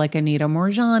people like Anita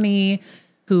Moorjani,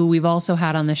 who we've also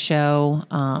had on the show,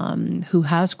 who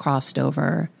has crossed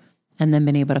over and then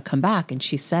been able to come back. And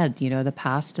she said, the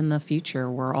past and the future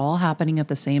were all happening at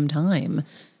the same time.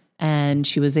 And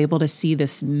she was able to see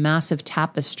this massive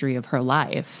tapestry of her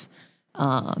life,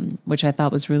 which I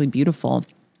thought was really beautiful.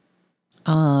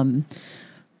 How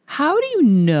do you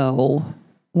know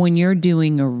when you're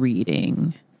doing a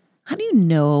reading, how do you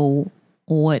know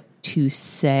what to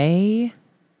say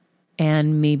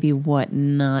and maybe what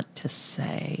not to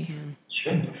say?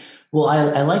 Sure. Well,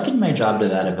 I liken my job to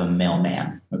that of a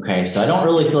mailman. Okay. So I don't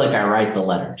really feel like I write the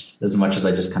letters as much as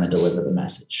I just kind of deliver the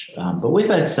message. But with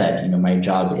that said, my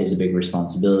job is a big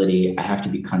responsibility. I have to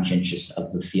be conscientious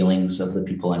of the feelings of the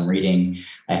people I'm reading.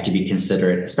 I have to be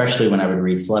considerate, especially when I would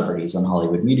read celebrities on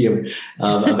Hollywood Medium,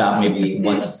 about maybe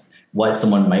what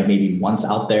someone might maybe wants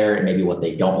out there and maybe what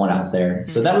they don't want out there.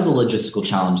 So that was a logistical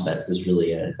challenge that was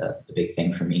really a big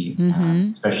thing for me,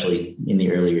 especially in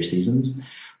the earlier seasons.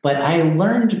 But I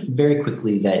learned very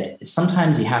quickly that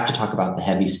sometimes you have to talk about the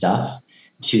heavy stuff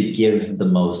to give the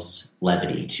most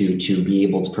levity, to be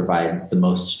able to provide the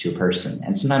most to a person.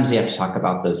 And sometimes you have to talk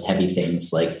about those heavy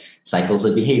things like cycles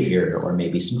of behavior or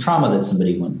maybe some trauma that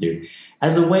somebody went through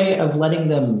as a way of letting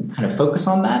them kind of focus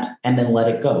on that and then let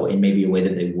it go in maybe a way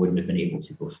that they wouldn't have been able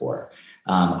to before.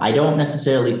 I don't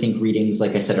necessarily think readings,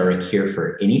 like I said, are a cure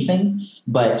for anything,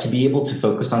 but to be able to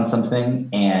focus on something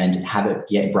and have it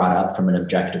get brought up from an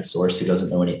objective source who doesn't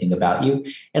know anything about you,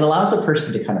 it allows a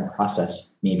person to kind of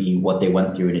process maybe what they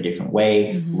went through in a different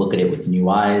way, look at it with new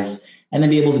eyes, and then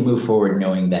be able to move forward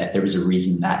knowing that there was a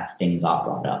reason that thing got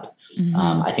brought up.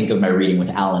 I think of my reading with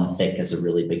Alan Thicke as a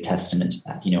really big testament to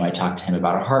that. I talked to him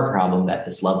about a heart problem that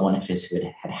this loved one of his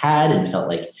had and felt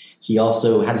like he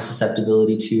also had a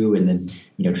susceptibility to, and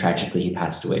then, tragically he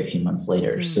passed away a few months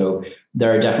later. So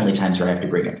there are definitely times where I have to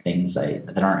bring up things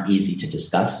that aren't easy to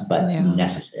discuss, but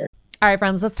necessary. All right,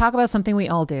 friends, let's talk about something we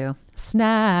all do.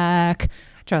 Snack.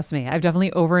 Trust me, I've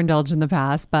definitely overindulged in the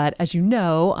past, but as you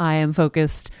know, I am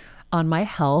focused on my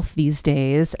health these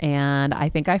days. And I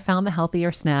think I found the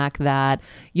healthier snack that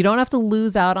you don't have to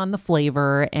lose out on the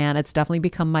flavor. And it's definitely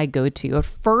become my go-to. It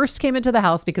first came into the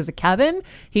house because of Kevin.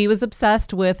 He was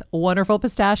obsessed with wonderful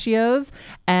pistachios.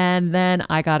 And then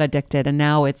I got addicted. And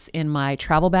now it's in my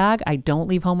travel bag. I don't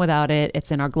leave home without it.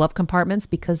 It's in our glove compartments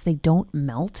because they don't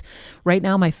melt. Right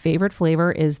now, my favorite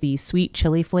flavor is the sweet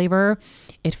chili flavor.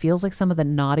 It feels like some of the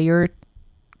naughtier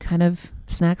kind of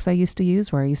snacks I used to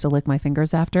use, where I used to lick my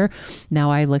fingers after.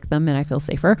 Now I lick them and I feel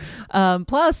safer.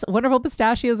 Plus, Wonderful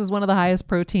Pistachios is one of the highest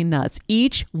protein nuts.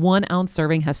 Each 1 ounce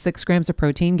serving has 6 grams of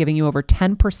protein, giving you over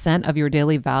 10% of your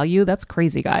daily value. That's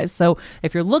crazy, guys. So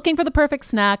if you're looking for the perfect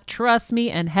snack, trust me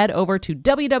and head over to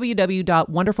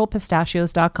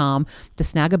www.wonderfulpistachios.com to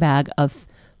snag a bag of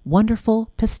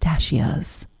Wonderful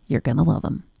Pistachios. You're going to love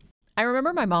them. I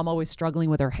remember my mom always struggling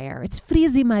with her hair. It's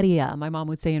Frizi Maria, my mom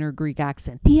would say in her Greek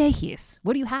accent. Diehis,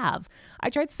 what do you have? I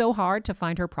tried so hard to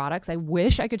find her products. I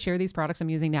wish I could share these products I'm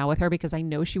using now with her because I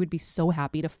know she would be so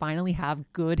happy to finally have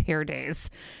good hair days.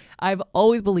 I've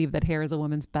always believed that hair is a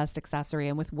woman's best accessory,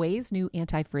 and with Ouai's new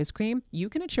anti-frizz cream, you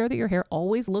can ensure that your hair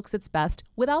always looks its best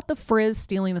without the frizz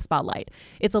stealing the spotlight.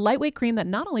 It's a lightweight cream that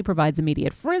not only provides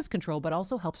immediate frizz control, but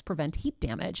also helps prevent heat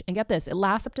damage. And get this, it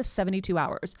lasts up to 72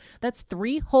 hours. That's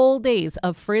 3 whole days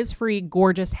of frizz-free,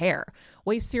 gorgeous hair.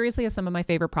 Ouai seriously has some of my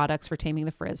favorite products for taming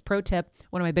the frizz. Pro tip,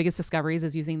 one of my biggest discoveries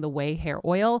is using the Ouai hair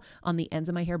oil on the ends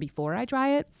of my hair before I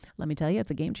dry it. Let me tell you, it's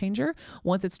a game changer.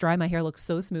 Once it's dry, my hair looks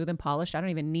so smooth and polished, I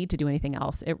don't even need to do anything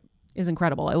else. It is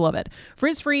incredible. I love it.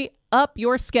 Frizz-free, up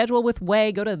your schedule with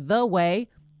Ouai. Go to the Ouai,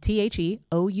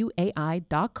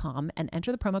 TheOuai.com, and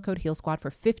enter the promo code HealSquad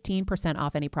for 15%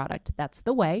 off any product. That's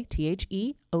the Ouai,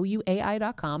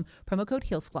 TheOuai.com, promo code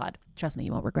HealSquad. Trust me,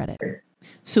 you won't regret it.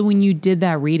 So when you did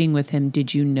that reading with him,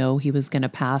 did you know he was going to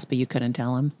pass, but you couldn't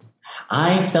tell him?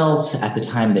 I felt at the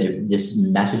time that this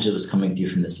message that was coming through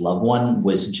from this loved one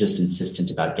was just insistent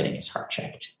about getting his heart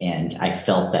checked. And I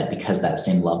felt that because that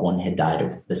same loved one had died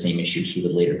of the same issue he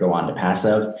would later go on to pass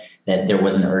of, that there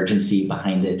was an urgency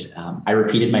behind it. I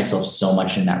repeated myself so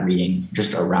much in that reading,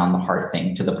 just around the heart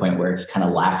thing, to the point where he kind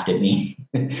of laughed at me.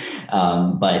 But,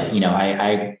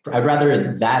 I'd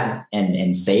rather that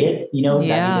and say it,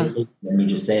 than me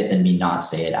just say it than me not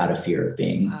say it out of fear of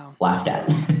being laughed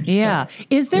at. Yeah.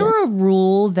 Is there a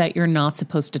rule that you're not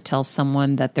supposed to tell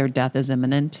someone that their death is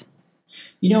imminent?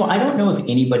 I don't know if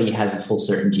anybody has a full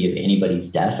certainty of anybody's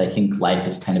death. I think life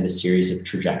is kind of a series of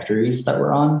trajectories that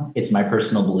we're on. It's my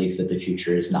personal belief that the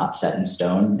future is not set in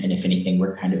stone. And if anything,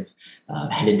 we're kind of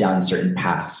headed down certain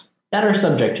paths that are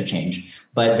subject to change.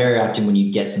 But very often when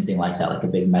you get something like that, like a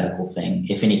big medical thing,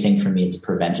 if anything, for me, it's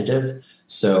preventative.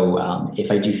 So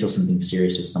if I do feel something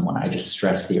serious with someone, I just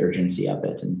stress the urgency of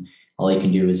it. And all you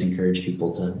can do is encourage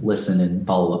people to listen and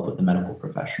follow up with a medical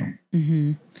professional.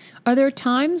 Mm-hmm. Are there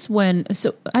times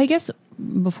so I guess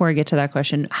before I get to that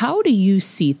question, how do you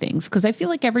see things? Because I feel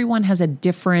like everyone has a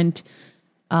different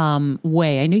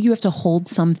way. I know you have to hold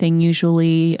something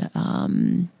usually.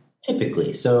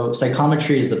 Typically. So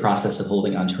psychometry is the process of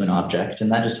holding onto an object,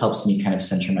 and that just helps me kind of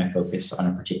center my focus on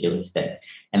a particular thing.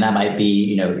 And that might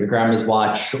be, your grandma's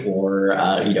watch or,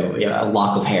 a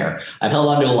lock of hair. I've held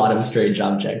onto a lot of strange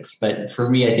objects, but for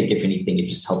me, I think if anything, it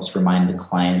just helps remind the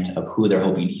client of who they're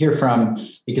hoping to hear from,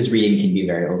 because reading can be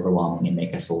very overwhelming and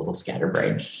make us a little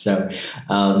scatterbrained. So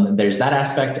there's that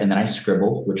aspect. And then I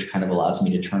scribble, which kind of allows me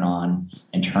to turn on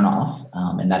and turn off.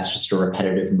 And that's just a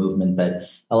repetitive movement that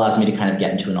allows me to kind of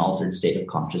get into an altered state of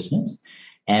consciousness.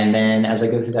 And then as I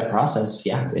go through that process,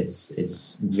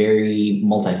 it's very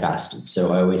multifaceted.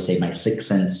 So I always say my sixth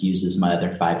sense uses my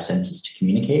other 5 senses to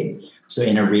communicate. So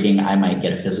in a reading, I might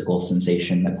get a physical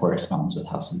sensation that corresponds with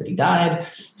how somebody died.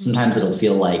 Sometimes it'll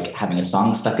feel like having a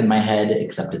song stuck in my head,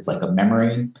 except it's like a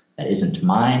memory that isn't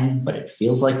mine, but it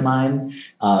feels like mine.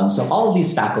 So all of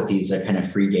these faculties are kind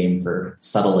of free game for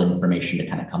subtle information to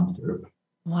kind of come through.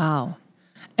 Wow.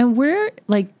 And we're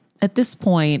at this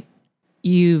point,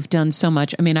 you've done so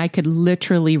much. I mean, I could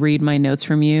literally read my notes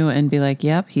from you and be like,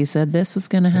 yep, he said this was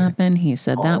going to happen. He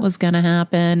said that was going to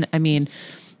happen. I mean,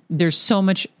 there's so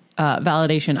much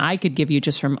validation I could give you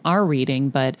just from our reading,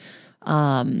 but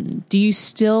do you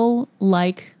still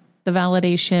like the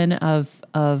validation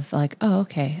of like, oh,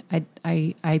 okay,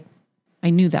 I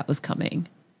knew that was coming?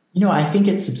 I think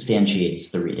it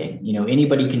substantiates the reading.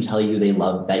 Anybody can tell you they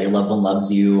love that your loved one loves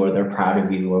you or they're proud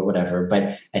of you or whatever.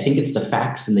 But I think it's the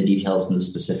facts and the details and the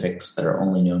specifics that are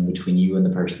only known between you and the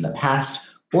person that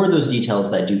passed, or those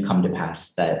details that do come to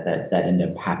pass that end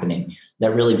up happening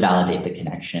that really validate the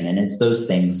connection. And it's those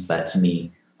things that to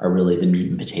me are really the meat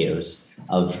and potatoes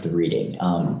of the reading,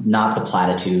 not the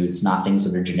platitudes, not things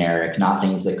that are generic, not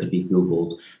things that could be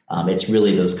Googled. It's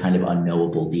really those kind of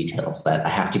unknowable details that I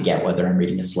have to get, whether I'm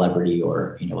reading a celebrity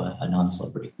or, a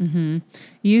non-celebrity. Mm-hmm.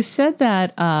 You said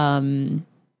that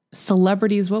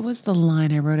celebrities, what was the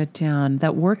line? I wrote it down,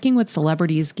 that working with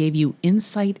celebrities gave you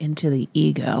insight into the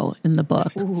ego in the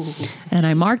book. Ooh. And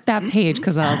I marked that page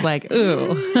because I was like,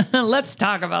 ooh, let's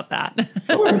talk about that.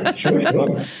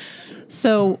 Sure.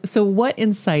 So what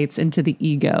insights into the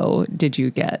ego did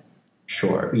you get?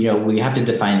 Sure. We have to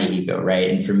define the ego, right?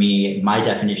 And for me, my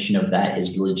definition of that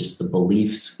is really just the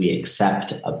beliefs we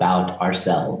accept about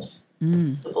ourselves.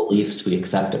 The beliefs we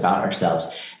accept about ourselves.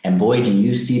 And boy, do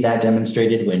you see that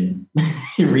demonstrated when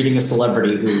you're reading a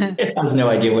celebrity who has no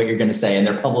idea what you're going to say and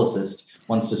their publicist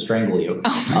wants to strangle you.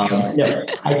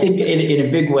 I think in a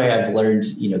big way, I've learned,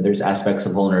 there's aspects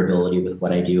of vulnerability with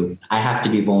what I do. I have to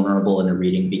be vulnerable in a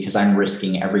reading because I'm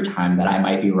risking every time that I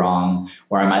might be wrong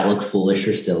or I might look foolish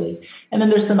or silly. And then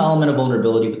there's some element of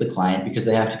vulnerability with the client because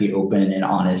they have to be open and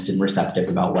honest and receptive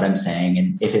about what I'm saying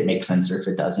and if it makes sense or if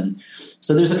it doesn't.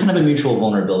 So there's a kind of a mutual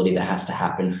vulnerability that has to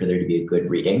happen for there to be a good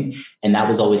reading. And that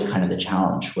was always kind of the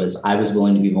challenge was I was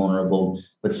willing to be vulnerable,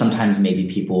 but sometimes maybe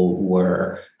people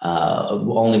were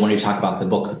only wanting to talk about the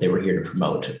book that they were here to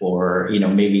promote or,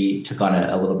 maybe took on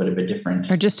a little bit of a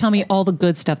different. Or just tell me all the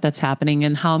good stuff that's happening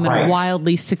and how I'm going to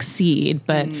wildly succeed.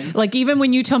 But like, even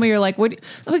when you tell me, you're like, I'm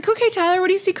like, okay, Tyler, what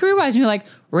do you see career-wise? And you're like,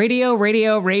 radio.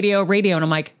 And I'm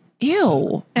like,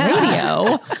 ew,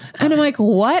 radio. And I'm like,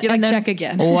 what? You're and like, then check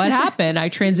again. What happened? I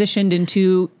transitioned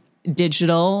into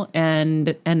digital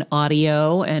and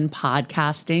audio and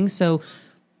podcasting. So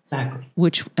exactly,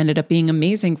 which ended up being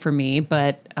amazing for me.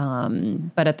 But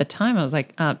at the time I was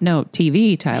like, no,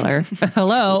 TV, Tyler,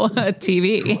 hello,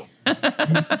 TV.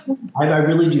 I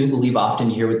really do believe often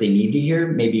hear what they need to hear,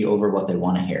 maybe over what they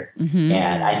want to hear.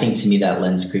 And I think to me that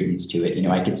lends credence to it.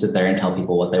 I could sit there and tell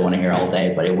people what they want to hear all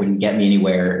day, but it wouldn't get me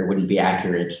anywhere. It wouldn't be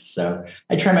accurate. So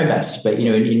I try my best. But,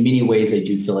 in many ways, I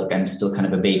do feel like I'm still kind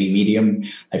of a baby medium.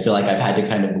 I feel like I've had to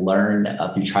kind of learn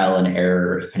through trial and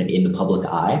error kind of in the public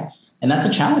eye. And that's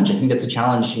a challenge. I think that's a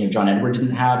challenge, John Edward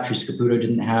didn't have, Teresa Caputo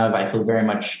didn't have. I feel very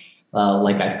much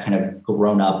like I've kind of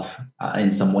grown up in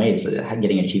some ways,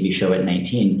 getting a TV show at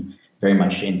 19, very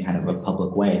much in kind of a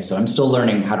public way. So I'm still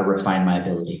learning how to refine my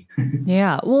ability.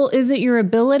 Yeah. Well, is it your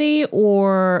ability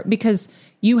or because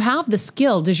you have the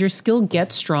skill, does your skill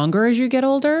get stronger as you get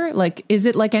older? Like, is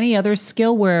it like any other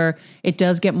skill where it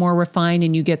does get more refined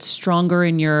and you get stronger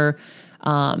in your,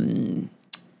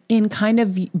 in kind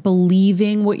of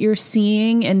believing what you're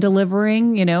seeing and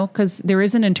delivering, because there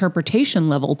is an interpretation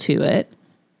level to it.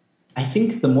 I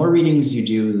think the more readings you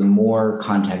do, the more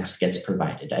context gets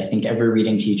provided. I think every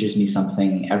reading teaches me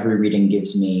something. Every reading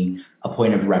gives me a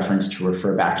point of reference to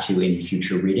refer back to in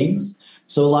future readings.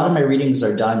 So a lot of my readings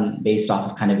are done based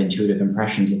off of kind of intuitive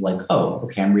impressions of like, oh,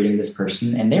 okay, I'm reading this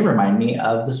person and they remind me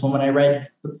of this woman I read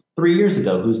 3 years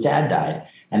ago whose dad died.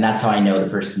 And that's how I know the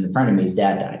person in front of me's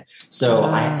dad died. So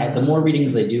the more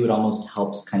readings I do, it almost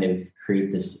helps kind of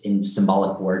create this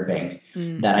symbolic word bank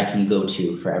that I can go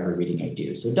to for every reading I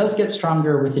do. So it does get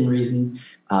stronger within reason.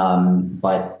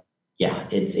 But yeah,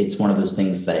 it's one of those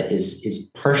things that is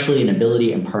partially an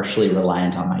ability and partially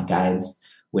reliant on my guides,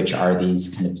 which are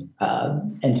these kind of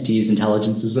entities,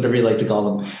 intelligences, whatever you like to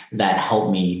call them, that help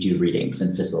me do readings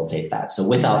and facilitate that. So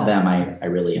without them, I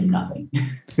really am nothing.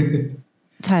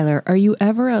 Tyler, are you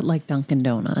ever at like Dunkin'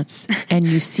 Donuts and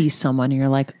you see someone and you're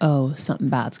like, oh, something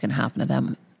bad's going to happen to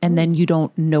them. And then you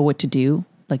don't know what to do?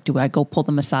 Like, do I go pull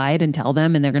them aside and tell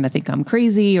them and they're going to think I'm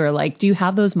crazy? Or like, do you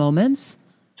have those moments?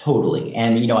 Totally.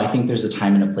 And, I think there's a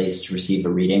time and a place to receive a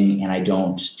reading, and I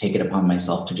don't take it upon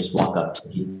myself to just walk up to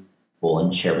people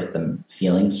and share with them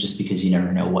feelings, just because you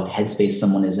never know what headspace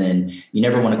someone is in. You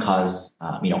never want to cause,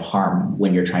 harm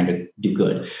when you're trying to do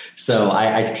good. So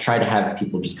I try to have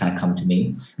people just kind of come to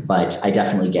me, but I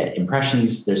definitely get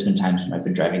impressions. There's been times when I've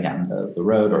been driving down the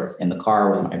road or in the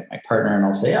car with my partner, and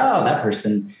I'll say, oh, that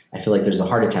person, I feel like there's a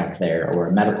heart attack there or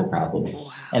a medical problem.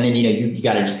 Wow. And then, you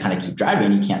got to just kind of keep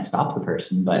driving. You can't stop the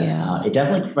person, but it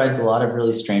definitely provides a lot of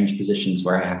really strange positions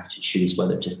where I have to choose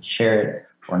whether to share it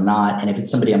or not. And if it's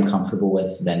somebody I'm comfortable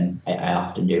with, then I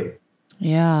often do.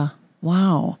 Yeah.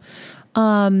 Wow.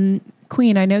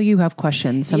 Queen, I know you have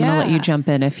questions. So I'm going to let you jump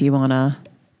in if you want to.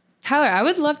 Tyler, I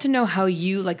would love to know how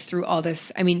you, through all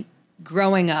this,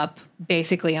 growing up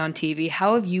basically on TV,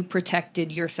 how have you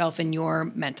protected yourself and your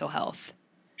mental health?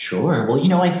 Sure.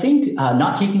 Well, I think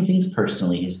not taking things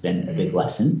personally has been a big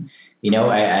lesson.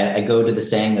 I go to the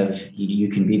saying of you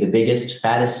can be the biggest,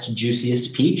 fattest,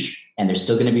 juiciest peach, and there's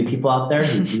still going to be people out there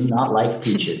who do not like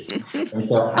peaches. And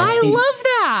so I love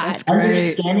that. That's great.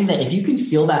 Understanding that if you can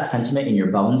feel that sentiment in your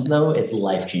bones, though, it's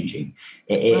life-changing.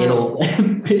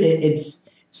 It's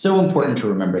so important to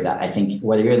remember that, I think,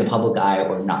 whether you're in the public eye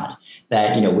or not,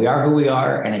 that, we are who we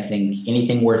are. And I think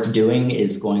anything worth doing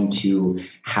is going to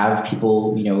have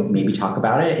people, maybe talk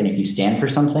about it. And if you stand for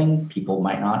something, people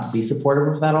might not be supportive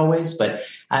of that always. But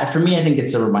for me, I think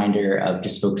it's a reminder of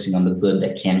just focusing on the good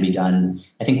that can be done.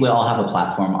 I think we all have a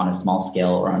platform on a small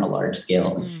scale or on a large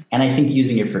scale. And I think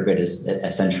using it for good is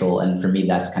essential. And for me,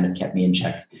 that's kind of kept me in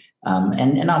check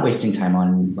and not wasting time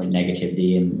on like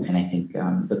negativity and I think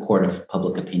the court of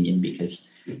public opinion, because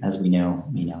as we know,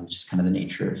 just kind of the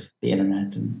nature of the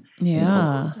internet and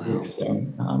so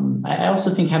I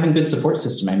also think having good support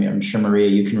system. I mean, I'm sure Maria,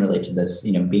 you can relate to this.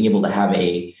 Being able to have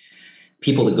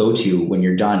people to go to when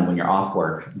you're done, when you're off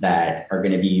work, that are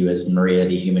going to view you as Maria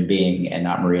the human being and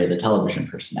not Maria the television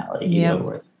personality.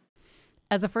 Yeah.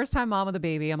 As a first-time mom of the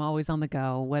baby, I'm always on the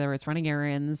go, whether it's running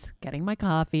errands, getting my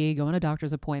coffee, going to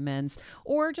doctor's appointments,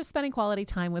 or just spending quality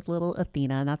time with little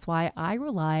Athena. And that's why I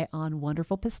rely on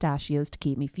Wonderful Pistachios to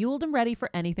keep me fueled and ready for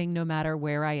anything, no matter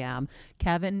where I am.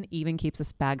 Kevin even keeps a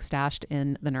bag stashed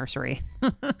in the nursery.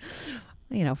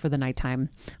 For the nighttime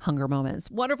hunger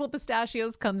moments. Wonderful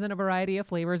Pistachios comes in a variety of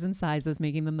flavors and sizes,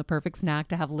 making them the perfect snack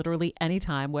to have literally any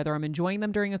time, whether I'm enjoying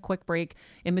them during a quick break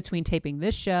in between taping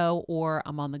this show or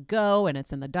I'm on the go and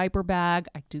it's in the diaper bag.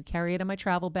 I do carry it in my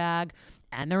travel bag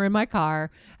and they're in my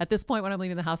car. At this point, when I'm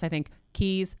leaving the house, I think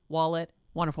keys, wallet,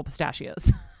 Wonderful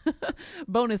Pistachios.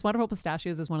 Bonus, Wonderful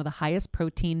Pistachios is one of the highest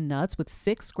protein nuts with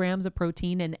 6 grams of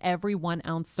protein in every 1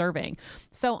 ounce serving.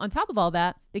 So on top of all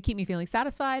that, they keep me feeling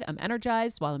satisfied. I'm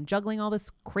energized while I'm juggling all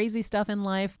this crazy stuff in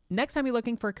life. Next time you're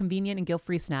looking for a convenient and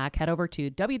guilt-free snack, head over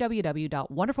to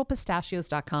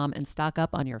www.wonderfulpistachios.com and stock up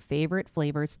on your favorite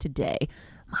flavors today,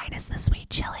 minus the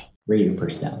sweet chili. Radio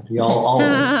personality, all of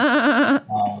it.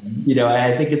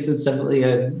 I think it's definitely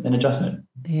an adjustment.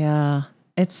 Yeah,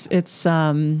 it's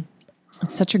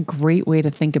such a great way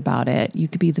to think about it. You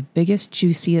could be the biggest,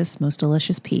 juiciest, most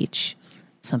delicious peach.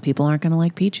 Some people aren't going to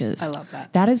like peaches. I love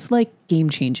that. That is like game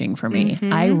changing for me.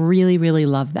 Mm-hmm. I really, really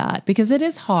love that because it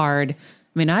is hard. I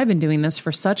mean, I've been doing this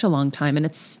for such a long time and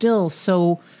it's still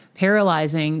so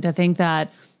paralyzing to think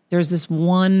that there's this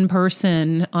one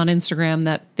person on Instagram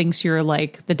that thinks you're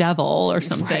like the devil or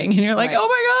something. Right, and you're like, oh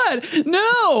my God,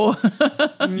 no.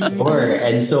 Sure.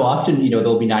 And so often,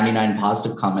 there'll be 99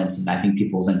 positive comments. And I think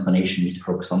people's inclination is to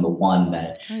focus on the one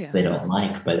that they don't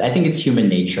like. But I think it's human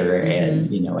nature and,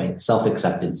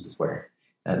 self-acceptance is where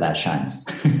that shines.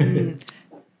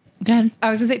 Good. I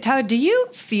was going to say, Tyler, do you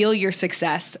feel your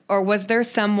success or was there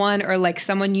someone or like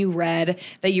someone you read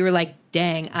that you were like,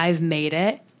 dang, I've made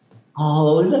it?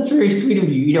 Oh, that's very sweet of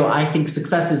you. I think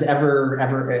success is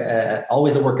ever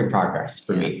always a work in progress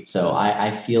for me. So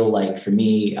I feel like for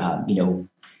me, I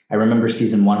remember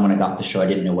season 1 when I got the show, I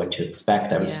didn't know what to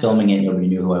expect. I was filming it. Nobody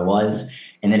knew who I was.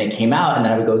 And then it came out and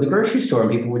then I would go to the grocery store and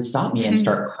people would stop me and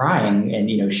start crying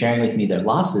and, sharing with me their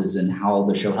losses and how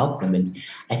the show helped them. And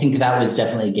I think that was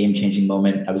definitely a game-changing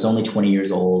moment. I was only 20 years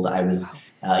old. I was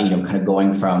kind of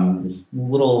going from this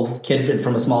little kid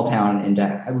from a small town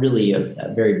into really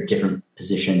a very different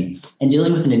position and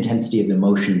dealing with an intensity of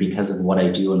emotion because of what I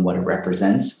do and what it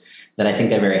represents that I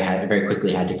think I very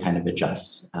quickly had to kind of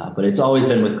adjust. But it's always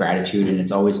been with gratitude and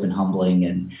it's always been humbling.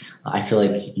 And I feel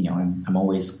like, I'm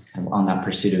always kind of on that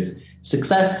pursuit of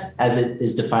success as it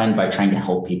is defined by trying to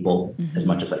help people as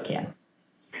much as I can.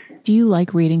 Do you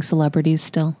like reading celebrities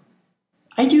still?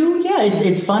 I do. Yeah,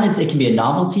 it's fun. It can be a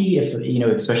novelty if,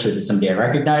 especially if it's somebody I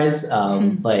recognize.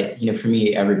 But, for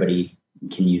me, everybody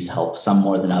can use help, some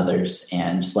more than others.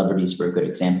 And celebrities were a good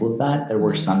example of that. There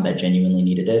were some that genuinely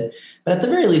needed it. But at the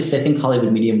very least, I think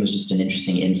Hollywood Medium was just an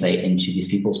interesting insight into these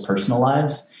people's personal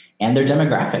lives and their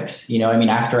demographics.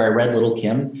 After I read Little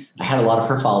Kim, I had a lot of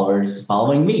her followers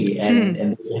following me and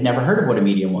they had never heard of what a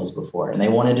medium was before and they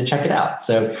wanted to check it out.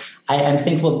 So I'm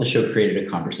thankful that the show created a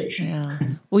conversation. Yeah.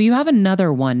 Well, you have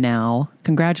another one now.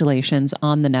 Congratulations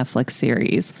on the Netflix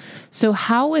series. So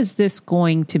how is this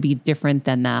going to be different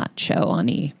than that show on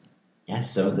E! Yes,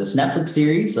 so this Netflix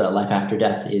series, Life After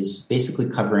Death, is basically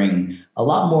covering a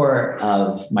lot more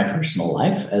of my personal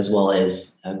life, as well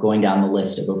as going down the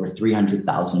list of over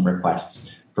 300,000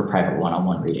 requests for private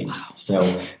one-on-one readings. Wow.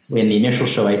 So in the initial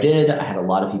show I did, I had a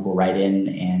lot of people write in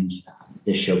and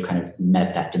this show kind of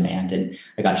met that demand. And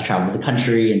I got to travel the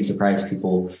country and surprise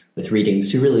people with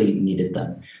readings who really needed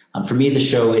them. For me, the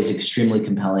show is extremely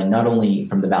compelling, not only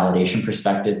from the validation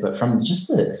perspective, but from just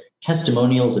the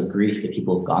testimonials of grief that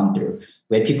people have gone through.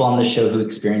 We had people on the show who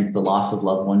experienced the loss of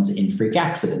loved ones in freak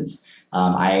accidents.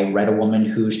 I read a woman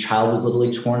whose child was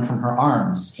literally torn from her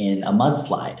arms in a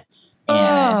mudslide.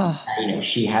 And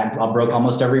she broke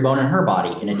almost every bone in her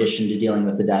body, in addition to dealing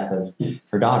with the death of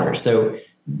her daughter. So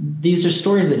these are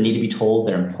stories that need to be told.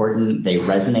 They're important. They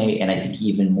resonate. And I think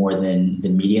even more than the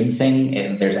medium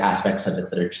thing, there's aspects of it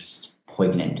that are just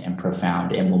poignant and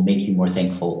profound and will make you more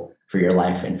thankful for your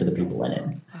life and for the people in it.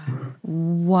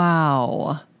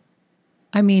 Wow.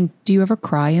 I mean, do you ever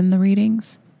cry in the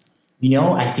readings?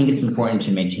 I think it's important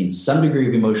to maintain some degree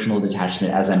of emotional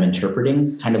detachment as I'm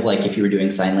interpreting, kind of like if you were doing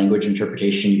sign language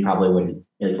interpretation, you probably wouldn't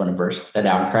really want to burst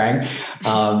down crying.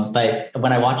 But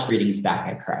when I watch the readings back,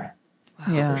 I cry.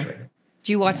 Wow. Yeah. For sure.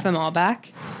 Do you watch them all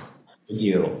back? I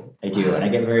do. And I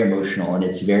get very emotional, and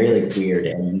it's very like weird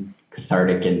and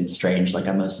cathartic and strange. Like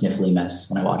I'm a sniffly mess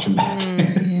when I watch them back.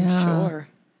 Yeah. Sure.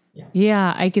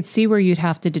 Yeah, I could see where you'd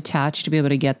have to detach to be able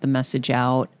to get the message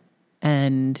out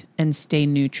and stay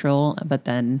neutral, but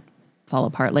then fall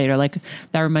apart later. Like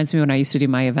that reminds me when I used to do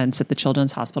my events at the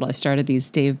Children's Hospital. I started these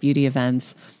Day of Beauty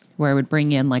events where I would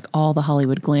bring in like all the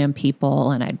Hollywood glam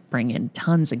people, and I'd bring in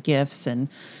tons of gifts and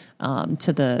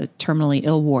to the terminally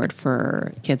ill ward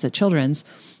for kids at Children's.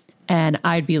 And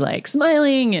I'd be like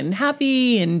smiling and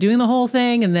happy and doing the whole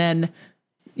thing. And then,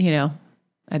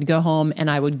 I'd go home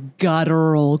and I would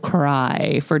guttural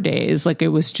cry for days. Like it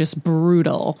was just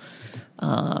brutal.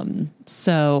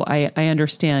 So I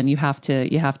understand you have to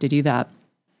do that.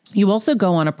 You also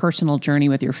go on a personal journey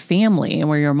with your family and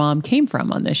where your mom came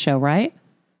from on this show, right?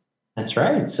 That's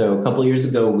right. So a couple of years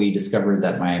ago, we discovered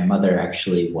that my mother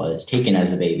actually was taken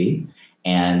as a baby,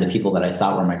 and the people that I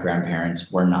thought were my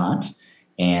grandparents were not.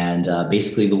 And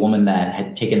basically, the woman that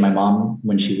had taken my mom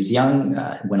when she was young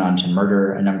went on to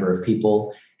murder a number of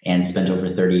people and spent over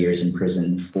 30 years in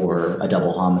prison for a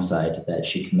double homicide that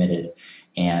she committed.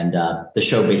 And the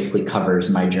show basically covers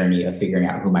my journey of figuring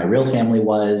out who my real family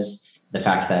was, the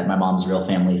fact that my mom's real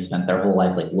family spent their whole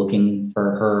life like looking for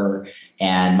her,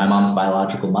 and my mom's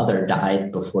biological mother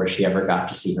died before she ever got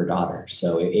to see her daughter.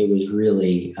 So it was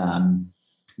really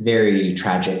very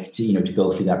tragic to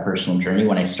go through that personal journey.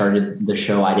 When I started the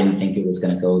show, I didn't think it was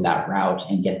going to go that route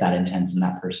and get that intense and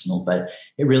that personal, but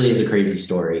it really is a crazy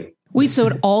story. Wait, so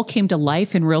it all came to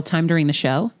life in real time during the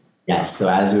show? Yes. So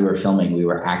as we were filming, we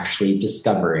were actually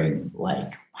discovering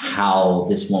like how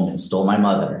this woman stole my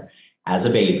mother as a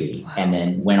baby and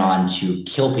then went on to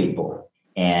kill people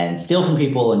and steal from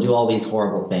people and do all these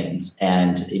horrible things.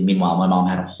 And meanwhile, my mom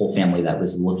had a whole family that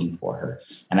was looking for her.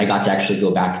 And I got to actually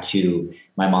go back to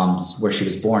my mom's, where she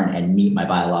was born, and meet my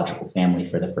biological family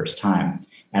for the first time.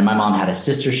 And my mom had a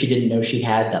sister she didn't know she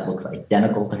had that looks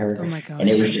identical to her. Oh my gosh. And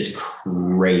it was just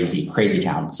crazy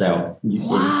town. So you're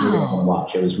going to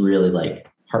watch. It was really like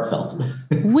heartfelt.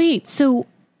 Wait, so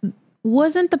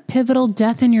wasn't the pivotal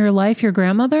death in your life your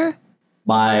grandmother?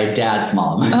 My dad's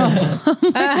mom. Oh.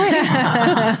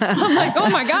 I'm like, oh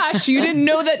my gosh, you didn't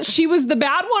know that she was the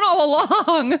bad one all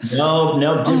along.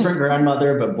 No, different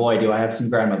grandmother, but boy, do I have some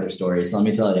grandmother stories, let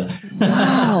me tell you.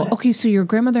 Wow. Okay, so your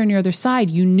grandmother on your other side,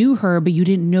 you knew her, but you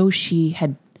didn't know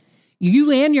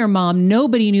you and your mom,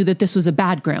 nobody knew that this was a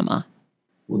bad grandma.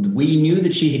 We knew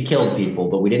that she had killed people,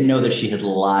 but we didn't know that she had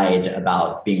lied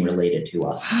about being related to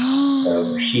us.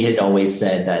 So she had always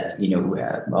said that,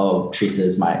 Teresa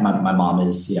is my mom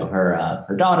is,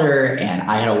 her daughter. And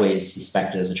I had always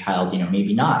suspected as a child,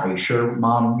 maybe not. Are you sure,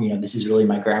 Mom? This is really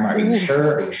my grandma. Are you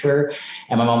sure? Are you sure?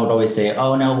 And my mom would always say,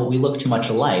 oh no, but we look too much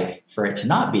alike for it to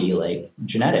not be like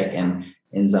genetic. And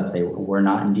ends up they were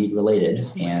not indeed related.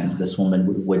 And this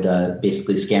woman would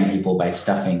basically scam people by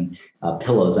stuffing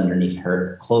pillows underneath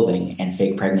her clothing and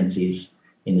fake pregnancies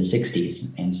in the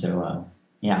 60s. And so,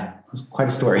 it was quite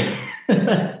a story.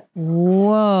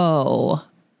 Whoa.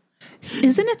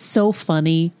 Isn't it so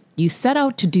funny? You set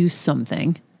out to do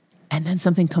something and then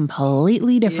something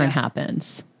completely different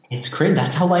happens. It's great.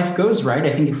 That's how life goes, right? I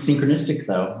think it's synchronistic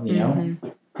though, know?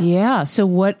 Yeah. So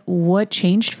what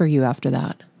changed for you after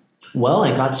that? Well,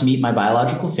 I got to meet my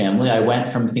biological family. I went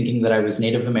from thinking that I was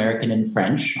Native American and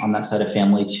French on that side of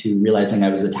family to realizing I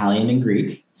was Italian and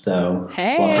Greek. So,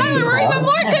 hey, Tyler, we're even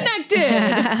more connected.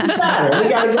 We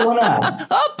got it going on.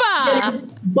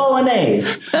 Opa!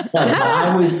 Bolognese.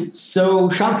 I was so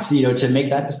shocked, to make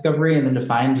that discovery and then to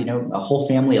find, a whole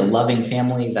family, a loving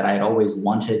family that I had always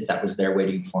wanted that was there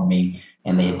waiting for me.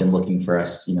 And they had been looking for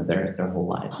us, their whole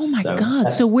lives. Oh my God.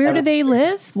 So where do they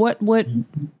live? What?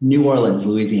 New Orleans,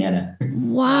 Louisiana.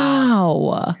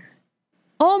 Wow.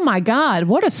 Oh my God.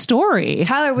 What a story.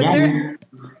 Tyler,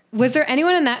 was there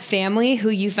anyone in that family who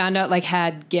you found out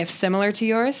had gifts similar to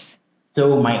yours?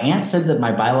 So my aunt said that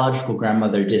my biological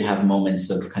grandmother did have moments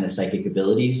of kind of psychic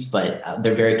abilities, but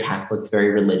they're very Catholic,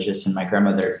 very religious. And my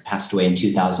grandmother passed away in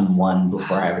 2001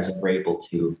 before I was ever able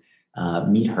to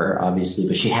meet her, obviously,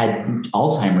 but she had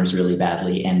Alzheimer's really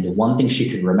badly. And the one thing she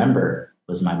could remember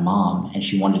was my mom, and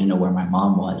she wanted to know where my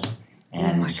mom was.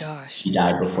 And oh my gosh, she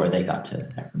died before they got to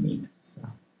ever meet. So.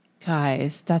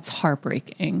 Guys, that's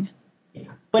heartbreaking.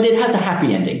 Yeah. But it has a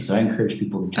happy ending, so I encourage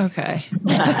people to check. Okay.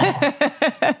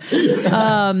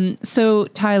 So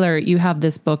Tyler, you have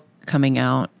this book coming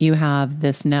out. You have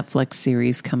this Netflix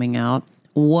series coming out.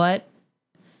 Where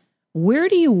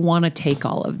do you want to take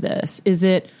all of this? Is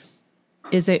it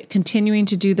is it continuing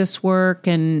to do this work?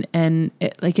 And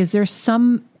like, is there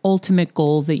some ultimate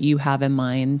goal that you have in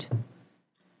mind?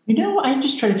 I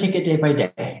just try to take it day by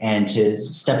day and to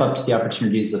step up to the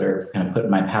opportunities that are kind of put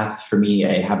in my path. For me,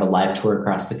 I have a live tour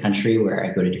across the country where I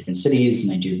go to different cities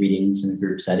and I do readings in a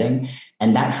group setting.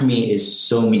 And that for me is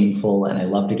so meaningful. And I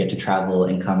love to get to travel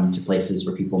and come to places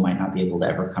where people might not be able to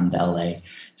ever come to LA.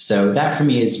 So that for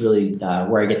me is really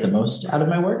where I get the most out of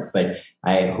my work. But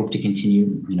I hope to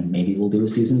continue, maybe we'll do a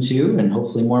season 2 and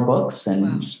hopefully more books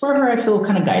and just wherever I feel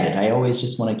kind of guided. I always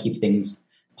just want to keep things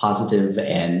positive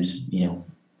and,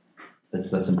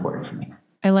 that's important for me.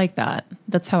 I like that.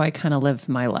 That's how I kind of live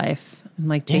my life. I'm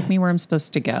like, take me where I'm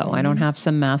supposed to go. I don't have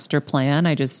some master plan.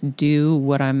 I just do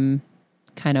what I'm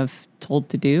kind of told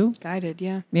to do. Guided,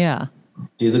 yeah. Yeah.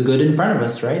 Do the good in front of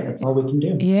us, right? That's all we can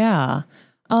do. Yeah.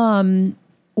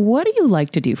 What do you like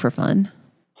to do for fun?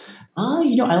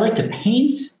 I like to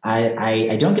paint.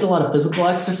 I don't get a lot of physical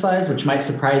exercise, which might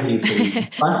surprise you for these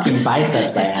busting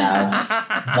biceps I have.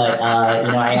 But,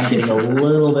 I am getting a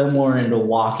little bit more into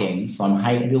walking. So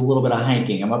do a little bit of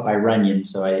hiking. I'm up by Runyon.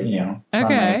 So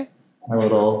okay. My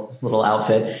little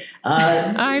outfit.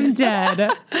 I'm dead.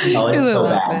 Oh, it's so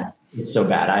bad. It's so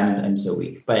bad. I'm so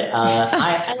weak. But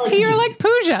I like You're like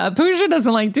Pooja. Pooja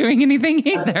doesn't like doing anything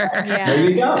either. Yeah. There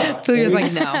you go. Pooja's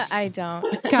like, no. I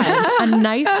don't. Guys, a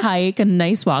nice hike, a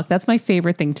nice walk. That's my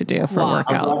favorite thing to do for a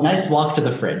workout. A nice walk to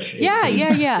the fridge.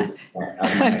 Yeah.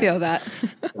 I feel that.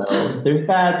 So there's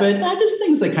that, but just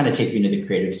things that kind of take me into the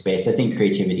creative space. I think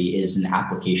creativity is an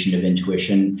application of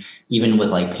intuition. Even with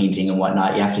like painting and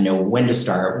whatnot, you have to know when to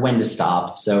start, when to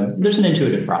stop. So there's an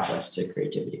intuitive process to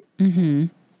creativity. Mm-hmm.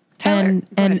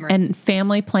 And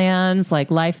family plans, like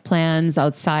life plans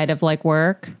outside of like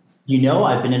work.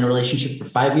 I've been in a relationship for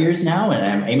 5 years now, and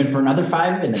I'm aiming for another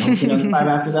 5, and then hopefully another 5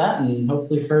 after that, and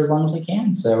hopefully for as long as I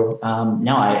can. So,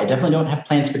 no, I definitely don't have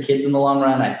plans for kids in the long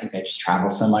run. I think I just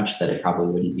travel so much that it probably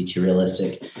wouldn't be too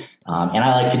realistic. And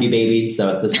I like to be babied,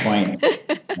 so at this point,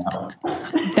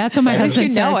 that's what my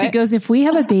husband says. He goes, "If we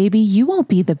have a baby, you won't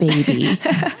be the baby."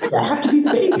 I have to be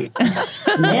the baby.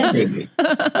 Man baby.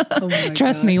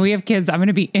 Trust me, we have kids. I'm going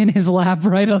to be in his lap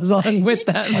right along with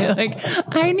them. Be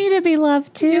like, I need to be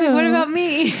loved too. Like, what about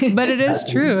me? But it is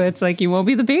true. It's like you won't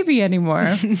be the baby anymore.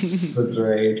 That's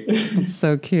right. It's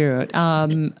so cute.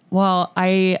 Well,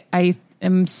 I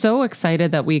am so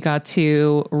excited that we got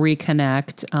to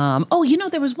reconnect.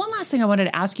 There was one last thing I wanted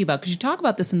to ask you about, because you talk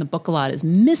about this in the book a lot, is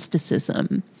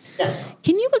mysticism. Yes.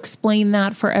 Can you explain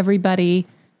that for everybody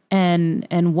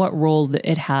and what role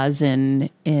it has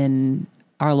in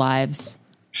our lives?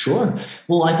 Sure.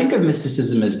 Well, I think of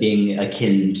mysticism as being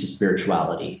akin to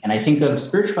spirituality. And I think of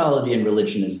spirituality and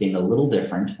religion as being a little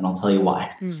different, and I'll tell you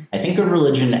why. I think of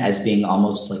religion as being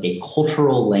almost like a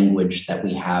cultural language that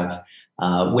we have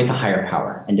with a higher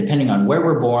power. And depending on where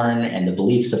we're born and the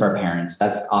beliefs of our parents,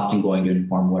 that's often going to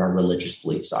inform what our religious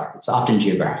beliefs are. It's often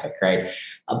geographic, right?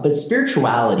 But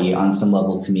spirituality on some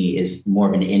level to me is more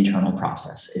of an internal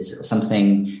process. It's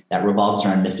something that revolves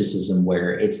around mysticism,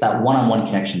 where it's that one-on-one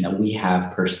connection that we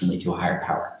have personally to a higher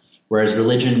power. Whereas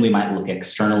religion, we might look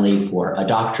externally for a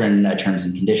doctrine, terms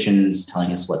and conditions,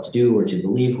 telling us what to do or to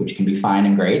believe, which can be fine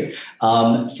and great.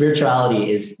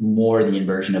 Spirituality is more the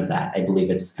inversion of that. I believe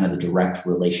it's kind of the direct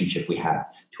relationship we have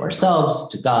to ourselves,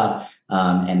 to God,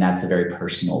 and that's a very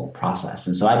personal process.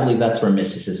 And so I believe that's where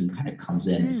mysticism kind of comes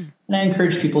in. And I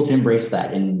encourage people to embrace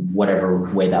that in whatever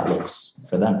way that looks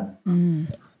for them.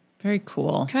 Very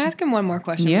cool. Can I ask him one more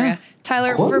question, Yeah. Maria?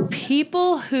 Tyler, for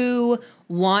people who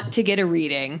want to get a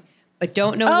reading but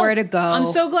don't know where to go. I'm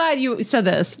so glad you said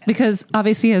this, because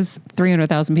obviously he has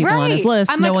 300,000 people on his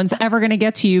list. No one's ever going to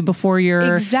get to you before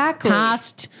you're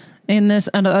past in this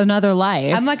another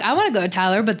life. I'm like, I want to go to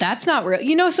Tyler, but that's not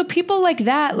real. So people like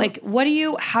that, like,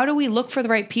 how do we look for the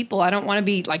right people? I don't want to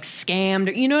be like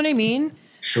scammed. You know what I mean?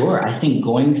 Sure. I think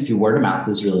going through word of mouth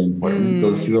is really important.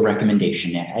 Go through a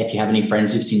recommendation. If you have any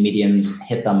friends who've seen mediums,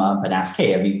 hit them up and ask, hey,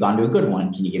 have you gone to a good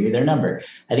one? Can you give me their number?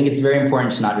 I think it's very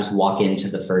important to not just walk into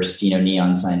the first,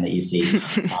 neon sign that you see.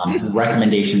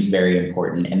 Recommendation is very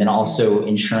important. And then also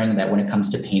ensuring that when it comes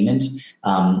to payment,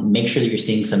 make sure that you're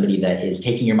seeing somebody that is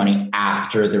taking your money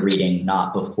after the reading,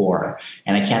 not before.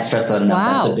 And I can't stress that enough.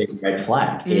 Wow. That's a big red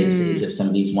flag is if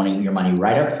somebody's wanting your money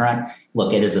right up front.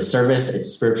 Look, it is a service. It's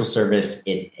a spiritual service.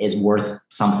 It is worth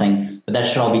something, but that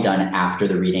should all be done after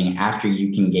the reading, after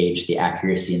you can gauge the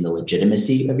accuracy and the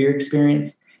legitimacy of your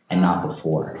experience, and not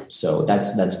before. So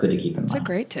that's good to keep in mind. That's a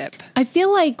great tip. I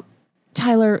feel like,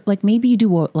 Tyler, like maybe you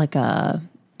do is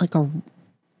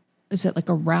it like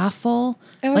a raffle?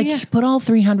 Oh, like yeah. you put all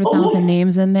 300,000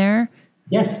 names in there.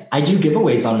 Yes, I do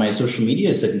giveaways on my social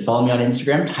media. So if you follow me on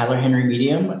Instagram, Tyler Henry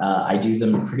Medium, I do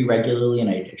them pretty regularly and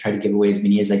I try to give away as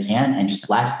many as I can. And just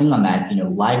last thing on that,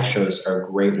 live shows are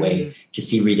a great way to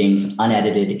see readings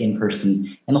unedited in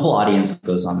person, and the whole audience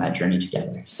goes on that journey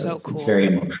together. So it's, cool. it's very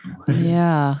emotional.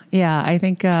 Yeah. I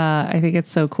think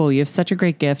it's so cool. You have such a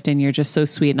great gift and you're just so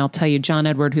sweet. And I'll tell you, John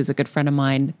Edward, who's a good friend of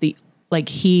mine,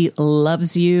 he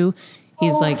loves you.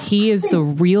 He's he is the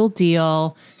real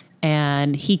deal.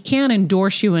 And he can't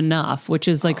endorse you enough, which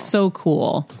is so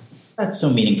cool. That's so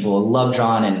meaningful. I love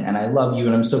John and I love you.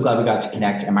 And I'm so glad we got to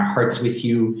connect. And my heart's with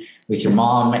you, with your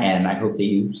mom. And I hope that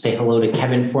you say hello to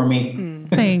Kevin for me.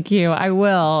 Thank you. I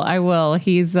will.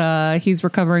 He's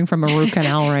recovering from a root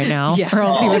canal right now, or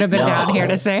else he would have been down here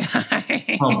to say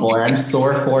hi. Oh boy, I'm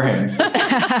sore for him.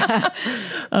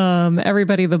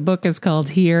 Everybody, the book is called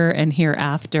Here and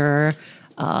Hereafter.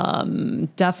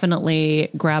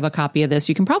 Definitely grab a copy of this.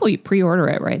 You can probably pre-order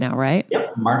it right now, right?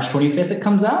 Yep. March 25th it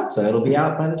comes out. So it'll be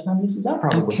out by the time this is out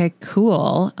probably. Okay,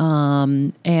 cool.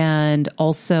 And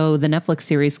also the Netflix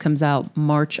series comes out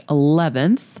March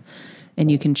 11th and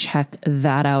you can check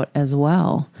that out as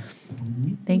well.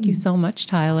 Thank you so much,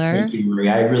 Tyler. Thank you,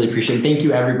 Maria. I really appreciate it. Thank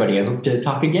you, everybody. I hope to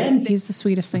talk again. He's the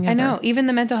sweetest thing ever. I know. Even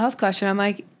the mental health question, I'm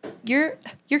like, you're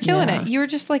killing it. You're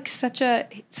just such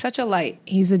a light.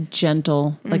 He's a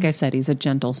gentle, like I said, he's a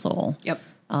gentle soul. Yep.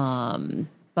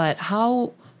 But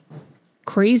how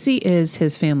crazy is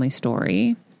his family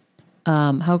story?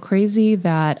 How crazy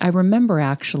that I remember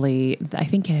actually, I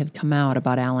think it had come out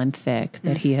about Alan Thicke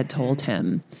that he had told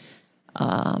him.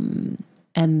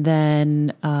 And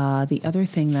then the other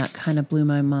thing that kind of blew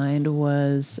my mind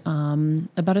was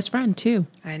about his friend too.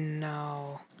 I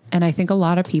know. And I think a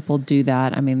lot of people do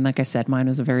that. I mean, like I said, mine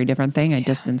was a very different thing. I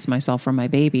distanced myself from my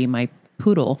baby, my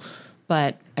poodle.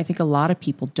 But I think a lot of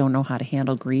people don't know how to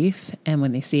handle grief. And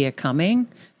when they see it coming,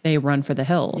 they run for the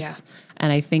hills. Yeah.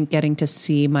 And I think getting to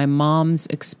see my mom's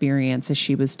experience as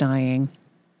she was dying,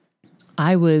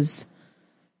 I was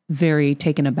very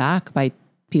taken aback by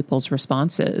people's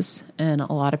responses. And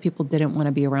a lot of people didn't want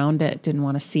to be around it, didn't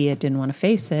want to see it, didn't want to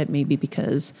face it, maybe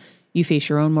because you face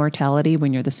your own mortality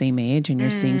when you're the same age and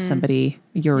you're seeing somebody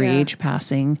your age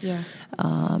passing. Yeah.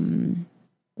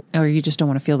 Or you just don't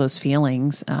want to feel those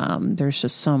feelings. There's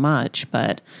just so much.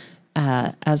 But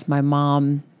as my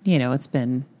mom, it's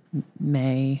been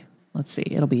May. Let's see,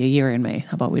 it'll be a year in May.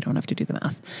 How about we don't have to do the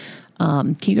math?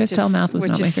 Can you guys tell math was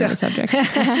not my favorite subject?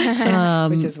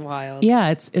 Which is wild.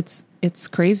 Yeah, it's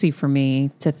crazy for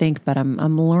me to think, but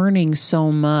I'm learning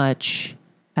so much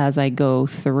as I go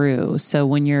through. So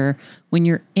when you're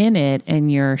in it and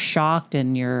you're shocked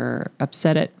and you're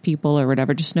upset at people or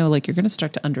whatever, just know you're going to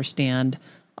start to understand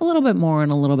a little bit more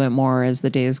and a little bit more as the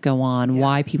days go on,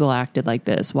 why people acted like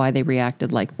this, why they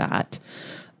reacted like that.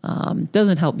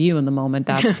 Doesn't help you in the moment,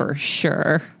 that's for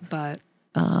sure. But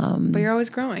you're always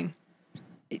growing.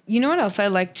 You know what else I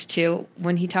liked too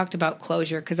when he talked about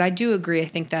closure? Because I do agree. I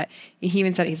think that he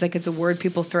even said, he's like, it's a word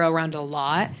people throw around a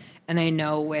lot. And I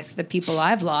know with the people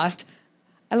I've lost,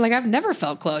 I've never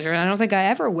felt closure, and I don't think I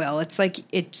ever will. It's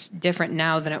it's different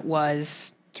now than it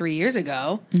was 3 years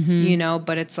ago,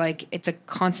 but it's it's a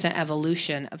constant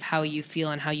evolution of how you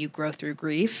feel and how you grow through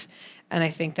grief. And I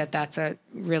think that that's a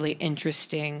really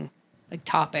interesting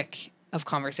topic of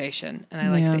conversation. And I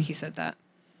like that he said that.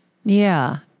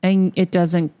 Yeah. And it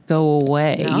doesn't go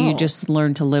away. No. You just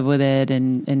learn to live with it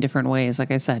in different ways.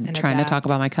 Like I said, and trying adapt. to talk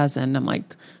about my cousin, I'm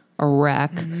like a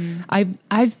wreck.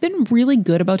 I've been really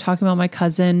good about talking about my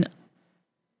cousin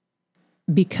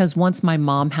because once my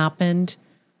mom happened,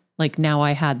 now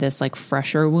I had this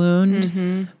fresher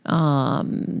wound.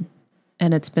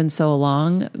 And it's been so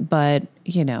long, but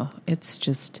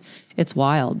it's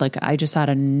wild. I just out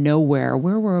of nowhere,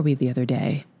 where were we the other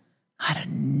day? Out of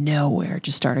nowhere,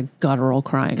 just started guttural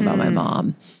crying about my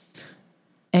mom.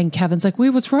 And Kevin's like,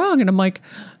 wait, what's wrong? And I'm like,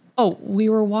 oh, we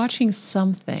were watching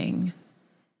something.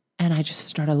 And I just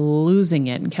started losing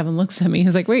it. And Kevin looks at me.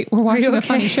 He's like, wait, we're watching a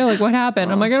funny show. What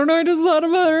happened? I'm like, I don't know. I just thought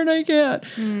about her and I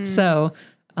can't. So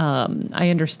I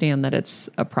understand that it's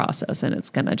a process and it's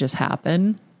going to just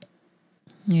happen.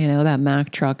 That Mack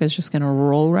truck is just going to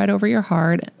roll right over your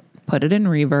heart, put it in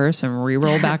reverse and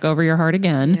re-roll back over your heart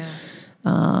again.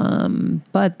 Yeah.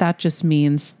 But that just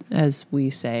means, as we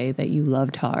say, that you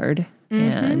loved hard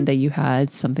and that you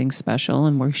had something special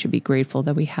and we should be grateful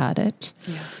that we had it.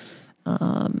 Yeah.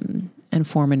 And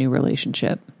form a new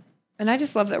relationship. And I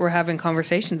just love that we're having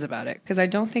conversations about it because I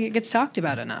don't think it gets talked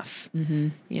about enough,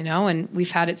 and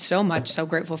we've had it so much. So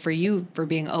grateful for you for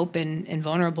being open and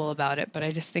vulnerable about it. But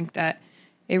I just think that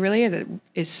it really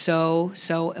is so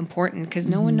important because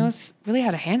no one knows really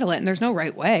how to handle it and there's no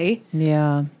right way.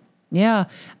 Yeah. Yeah.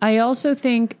 I also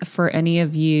think for any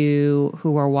of you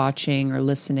who are watching or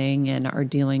listening and are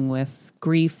dealing with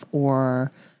grief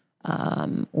or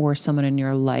someone in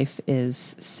your life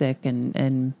is sick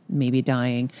and maybe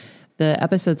dying, the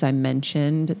episodes I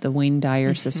mentioned, the Wayne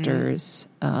Dyer sisters,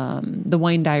 the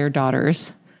Wayne Dyer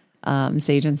daughters,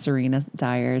 Sage and Serena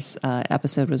Dyer's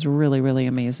episode was really, really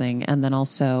amazing. And then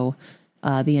also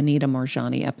the Anita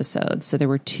Moorjani episode. So there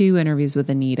were 2 interviews with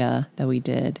Anita that we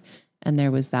did, and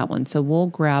there was that one. So we'll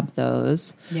grab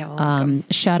those. Yeah,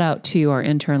 shout out to our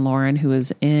intern, Lauren, who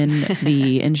is in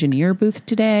the engineer booth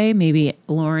today. Maybe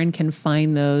Lauren can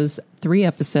find those 3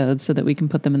 episodes so that we can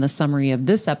put them in the summary of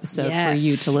this episode for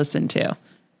you to listen to.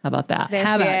 How about that?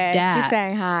 How about that? She's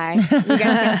saying hi. You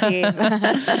guys can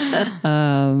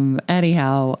see.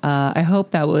 Anyhow, I hope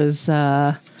that was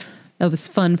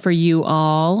fun for you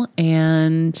all.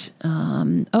 And,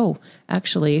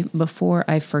 actually, before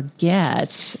I forget,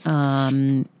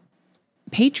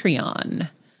 Patreon.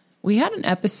 We had an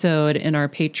episode in our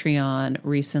Patreon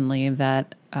recently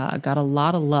that got a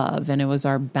lot of love, and it was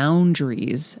our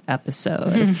boundaries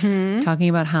episode, talking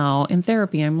about how in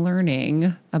therapy I'm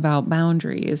learning about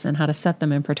boundaries and how to set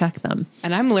them and protect them.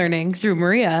 And I'm learning through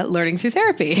Maria, learning through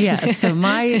therapy. Yeah, so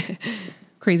my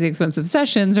crazy expensive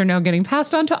sessions are now getting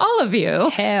passed on to all of you.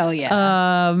 Hell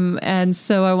yeah. And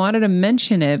so I wanted to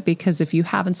mention it because if you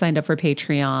haven't signed up for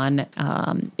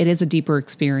Patreon, it is a deeper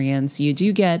experience. You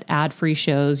do get ad-free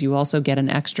shows. You also get an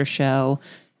extra show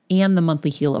and the monthly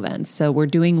heal events. So we're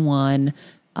doing one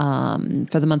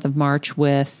for the month of March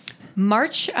with...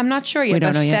 March, I'm not sure yet,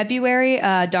 but February,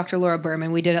 Dr. Laura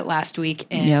Berman. We did it last week,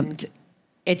 and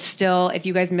it's still, if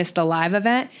you guys missed the live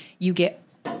event, you get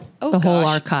whole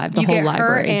archive, the whole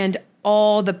library. Her and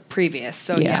all the previous.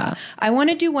 So yeah. I want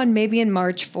to do one maybe in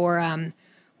March for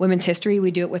Women's History.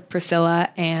 We do it with Priscilla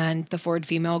and the Ford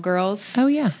Female Girls. Oh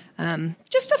yeah.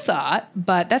 Just a thought,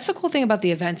 but that's the cool thing about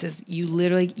the events is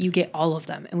you get all of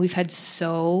them. And we've had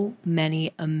so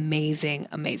many amazing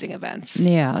events.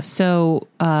 Yeah. So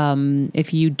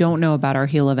if you don't know about our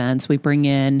heal events, we bring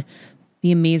in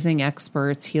the amazing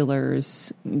experts,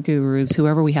 healers, gurus,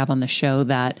 whoever we have on the show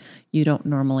that you don't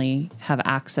normally have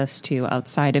access to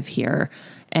outside of here.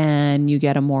 And you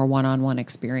get a more one-on-one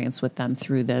experience with them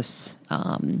through this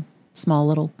small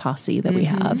little posse that we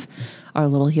have, our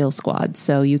little heal squad.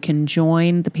 So you can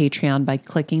join the Patreon by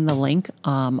clicking the link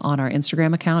on our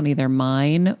Instagram account, either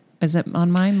mine. Is it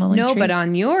on mine? No, but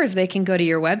on yours, they can go to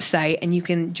your website and you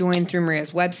can join through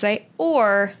Maria's website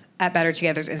or at Better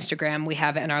Together's Instagram. We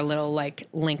have it in our little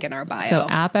link in our bio. So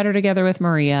at Better Together with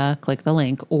Maria, click the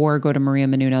link or go to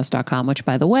mariamenounos.com, which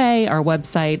by the way, our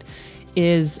website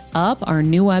is up, our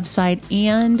new website,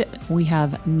 and we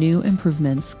have new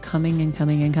improvements coming.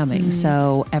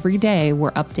 So every day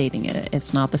we're updating it.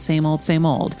 It's not the same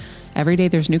old. Every day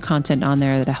there's new content on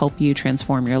there that'll help you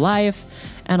transform your life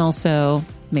and also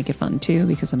make it fun too,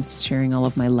 because I'm sharing all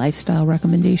of my lifestyle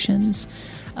recommendations.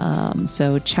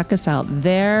 So check us out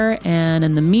there. And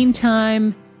in the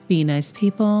meantime, be nice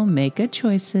people, make good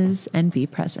choices, and be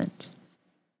present.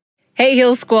 Hey,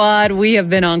 Heal Squad. We have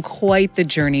been on quite the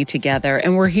journey together,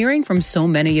 and we're hearing from so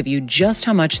many of you just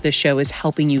how much this show is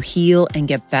helping you heal and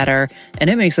get better, and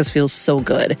it makes us feel so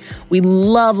good. We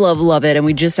love it, and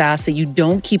we just ask that you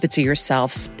don't keep it to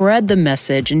yourself. Spread the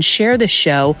message and share the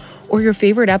show or your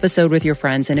favorite episode with your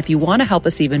friends. And if you want to help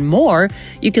us even more,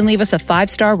 you can leave us a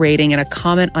 5-star rating and a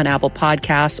comment on Apple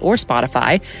Podcasts or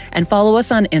Spotify, and follow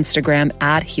us on Instagram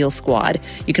at Heal Squad.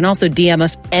 You can also DM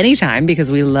us anytime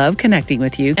because we love connecting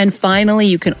with you. And finally,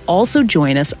 you can also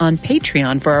join us on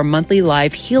Patreon for our monthly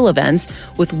live heal events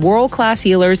with world-class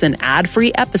healers and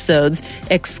ad-free episodes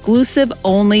exclusive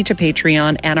only to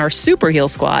Patreon and our Super Heal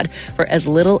Squad for as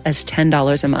little as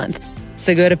 $10 a month.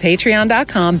 So go to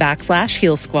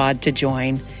patreon.com/Heal Squad to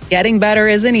join. Getting better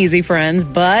isn't easy, friends,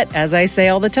 but as I say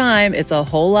all the time, it's a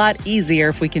whole lot easier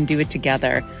if we can do it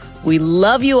together. We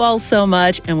love you all so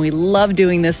much, and we love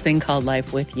doing this thing called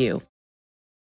life with you.